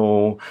 yes,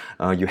 no,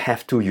 you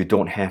have to, you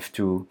don't have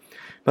to.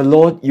 But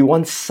Lord, you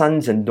want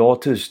sons and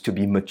daughters to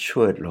be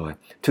matured, Lord,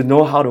 to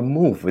know how to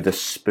move with the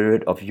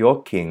Spirit of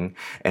your King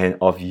and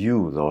of you,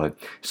 Lord,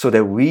 so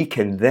that we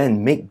can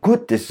then make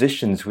good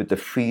decisions with the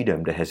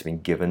freedom that has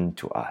been given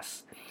to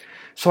us.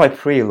 So I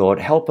pray, Lord,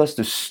 help us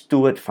to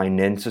steward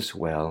finances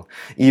well,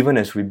 even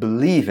as we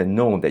believe and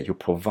know that you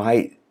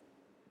provide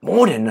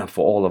more than enough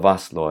for all of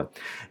us, Lord.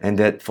 And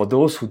that for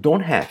those who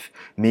don't have,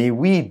 may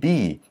we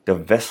be the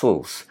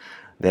vessels,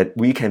 that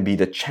we can be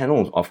the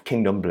channels of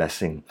kingdom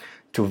blessing,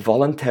 to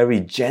voluntarily,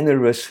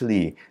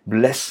 generously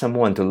bless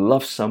someone, to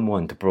love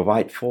someone, to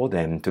provide for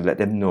them, to let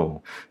them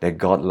know that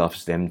God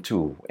loves them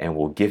too and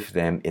will give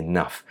them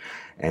enough.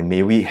 And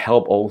may we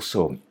help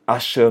also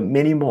usher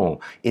many more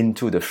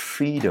into the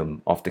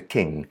freedom of the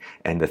King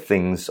and the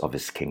things of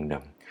His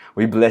kingdom.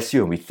 We bless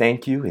you and we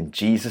thank you. In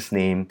Jesus'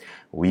 name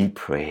we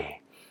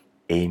pray.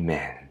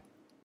 Amen.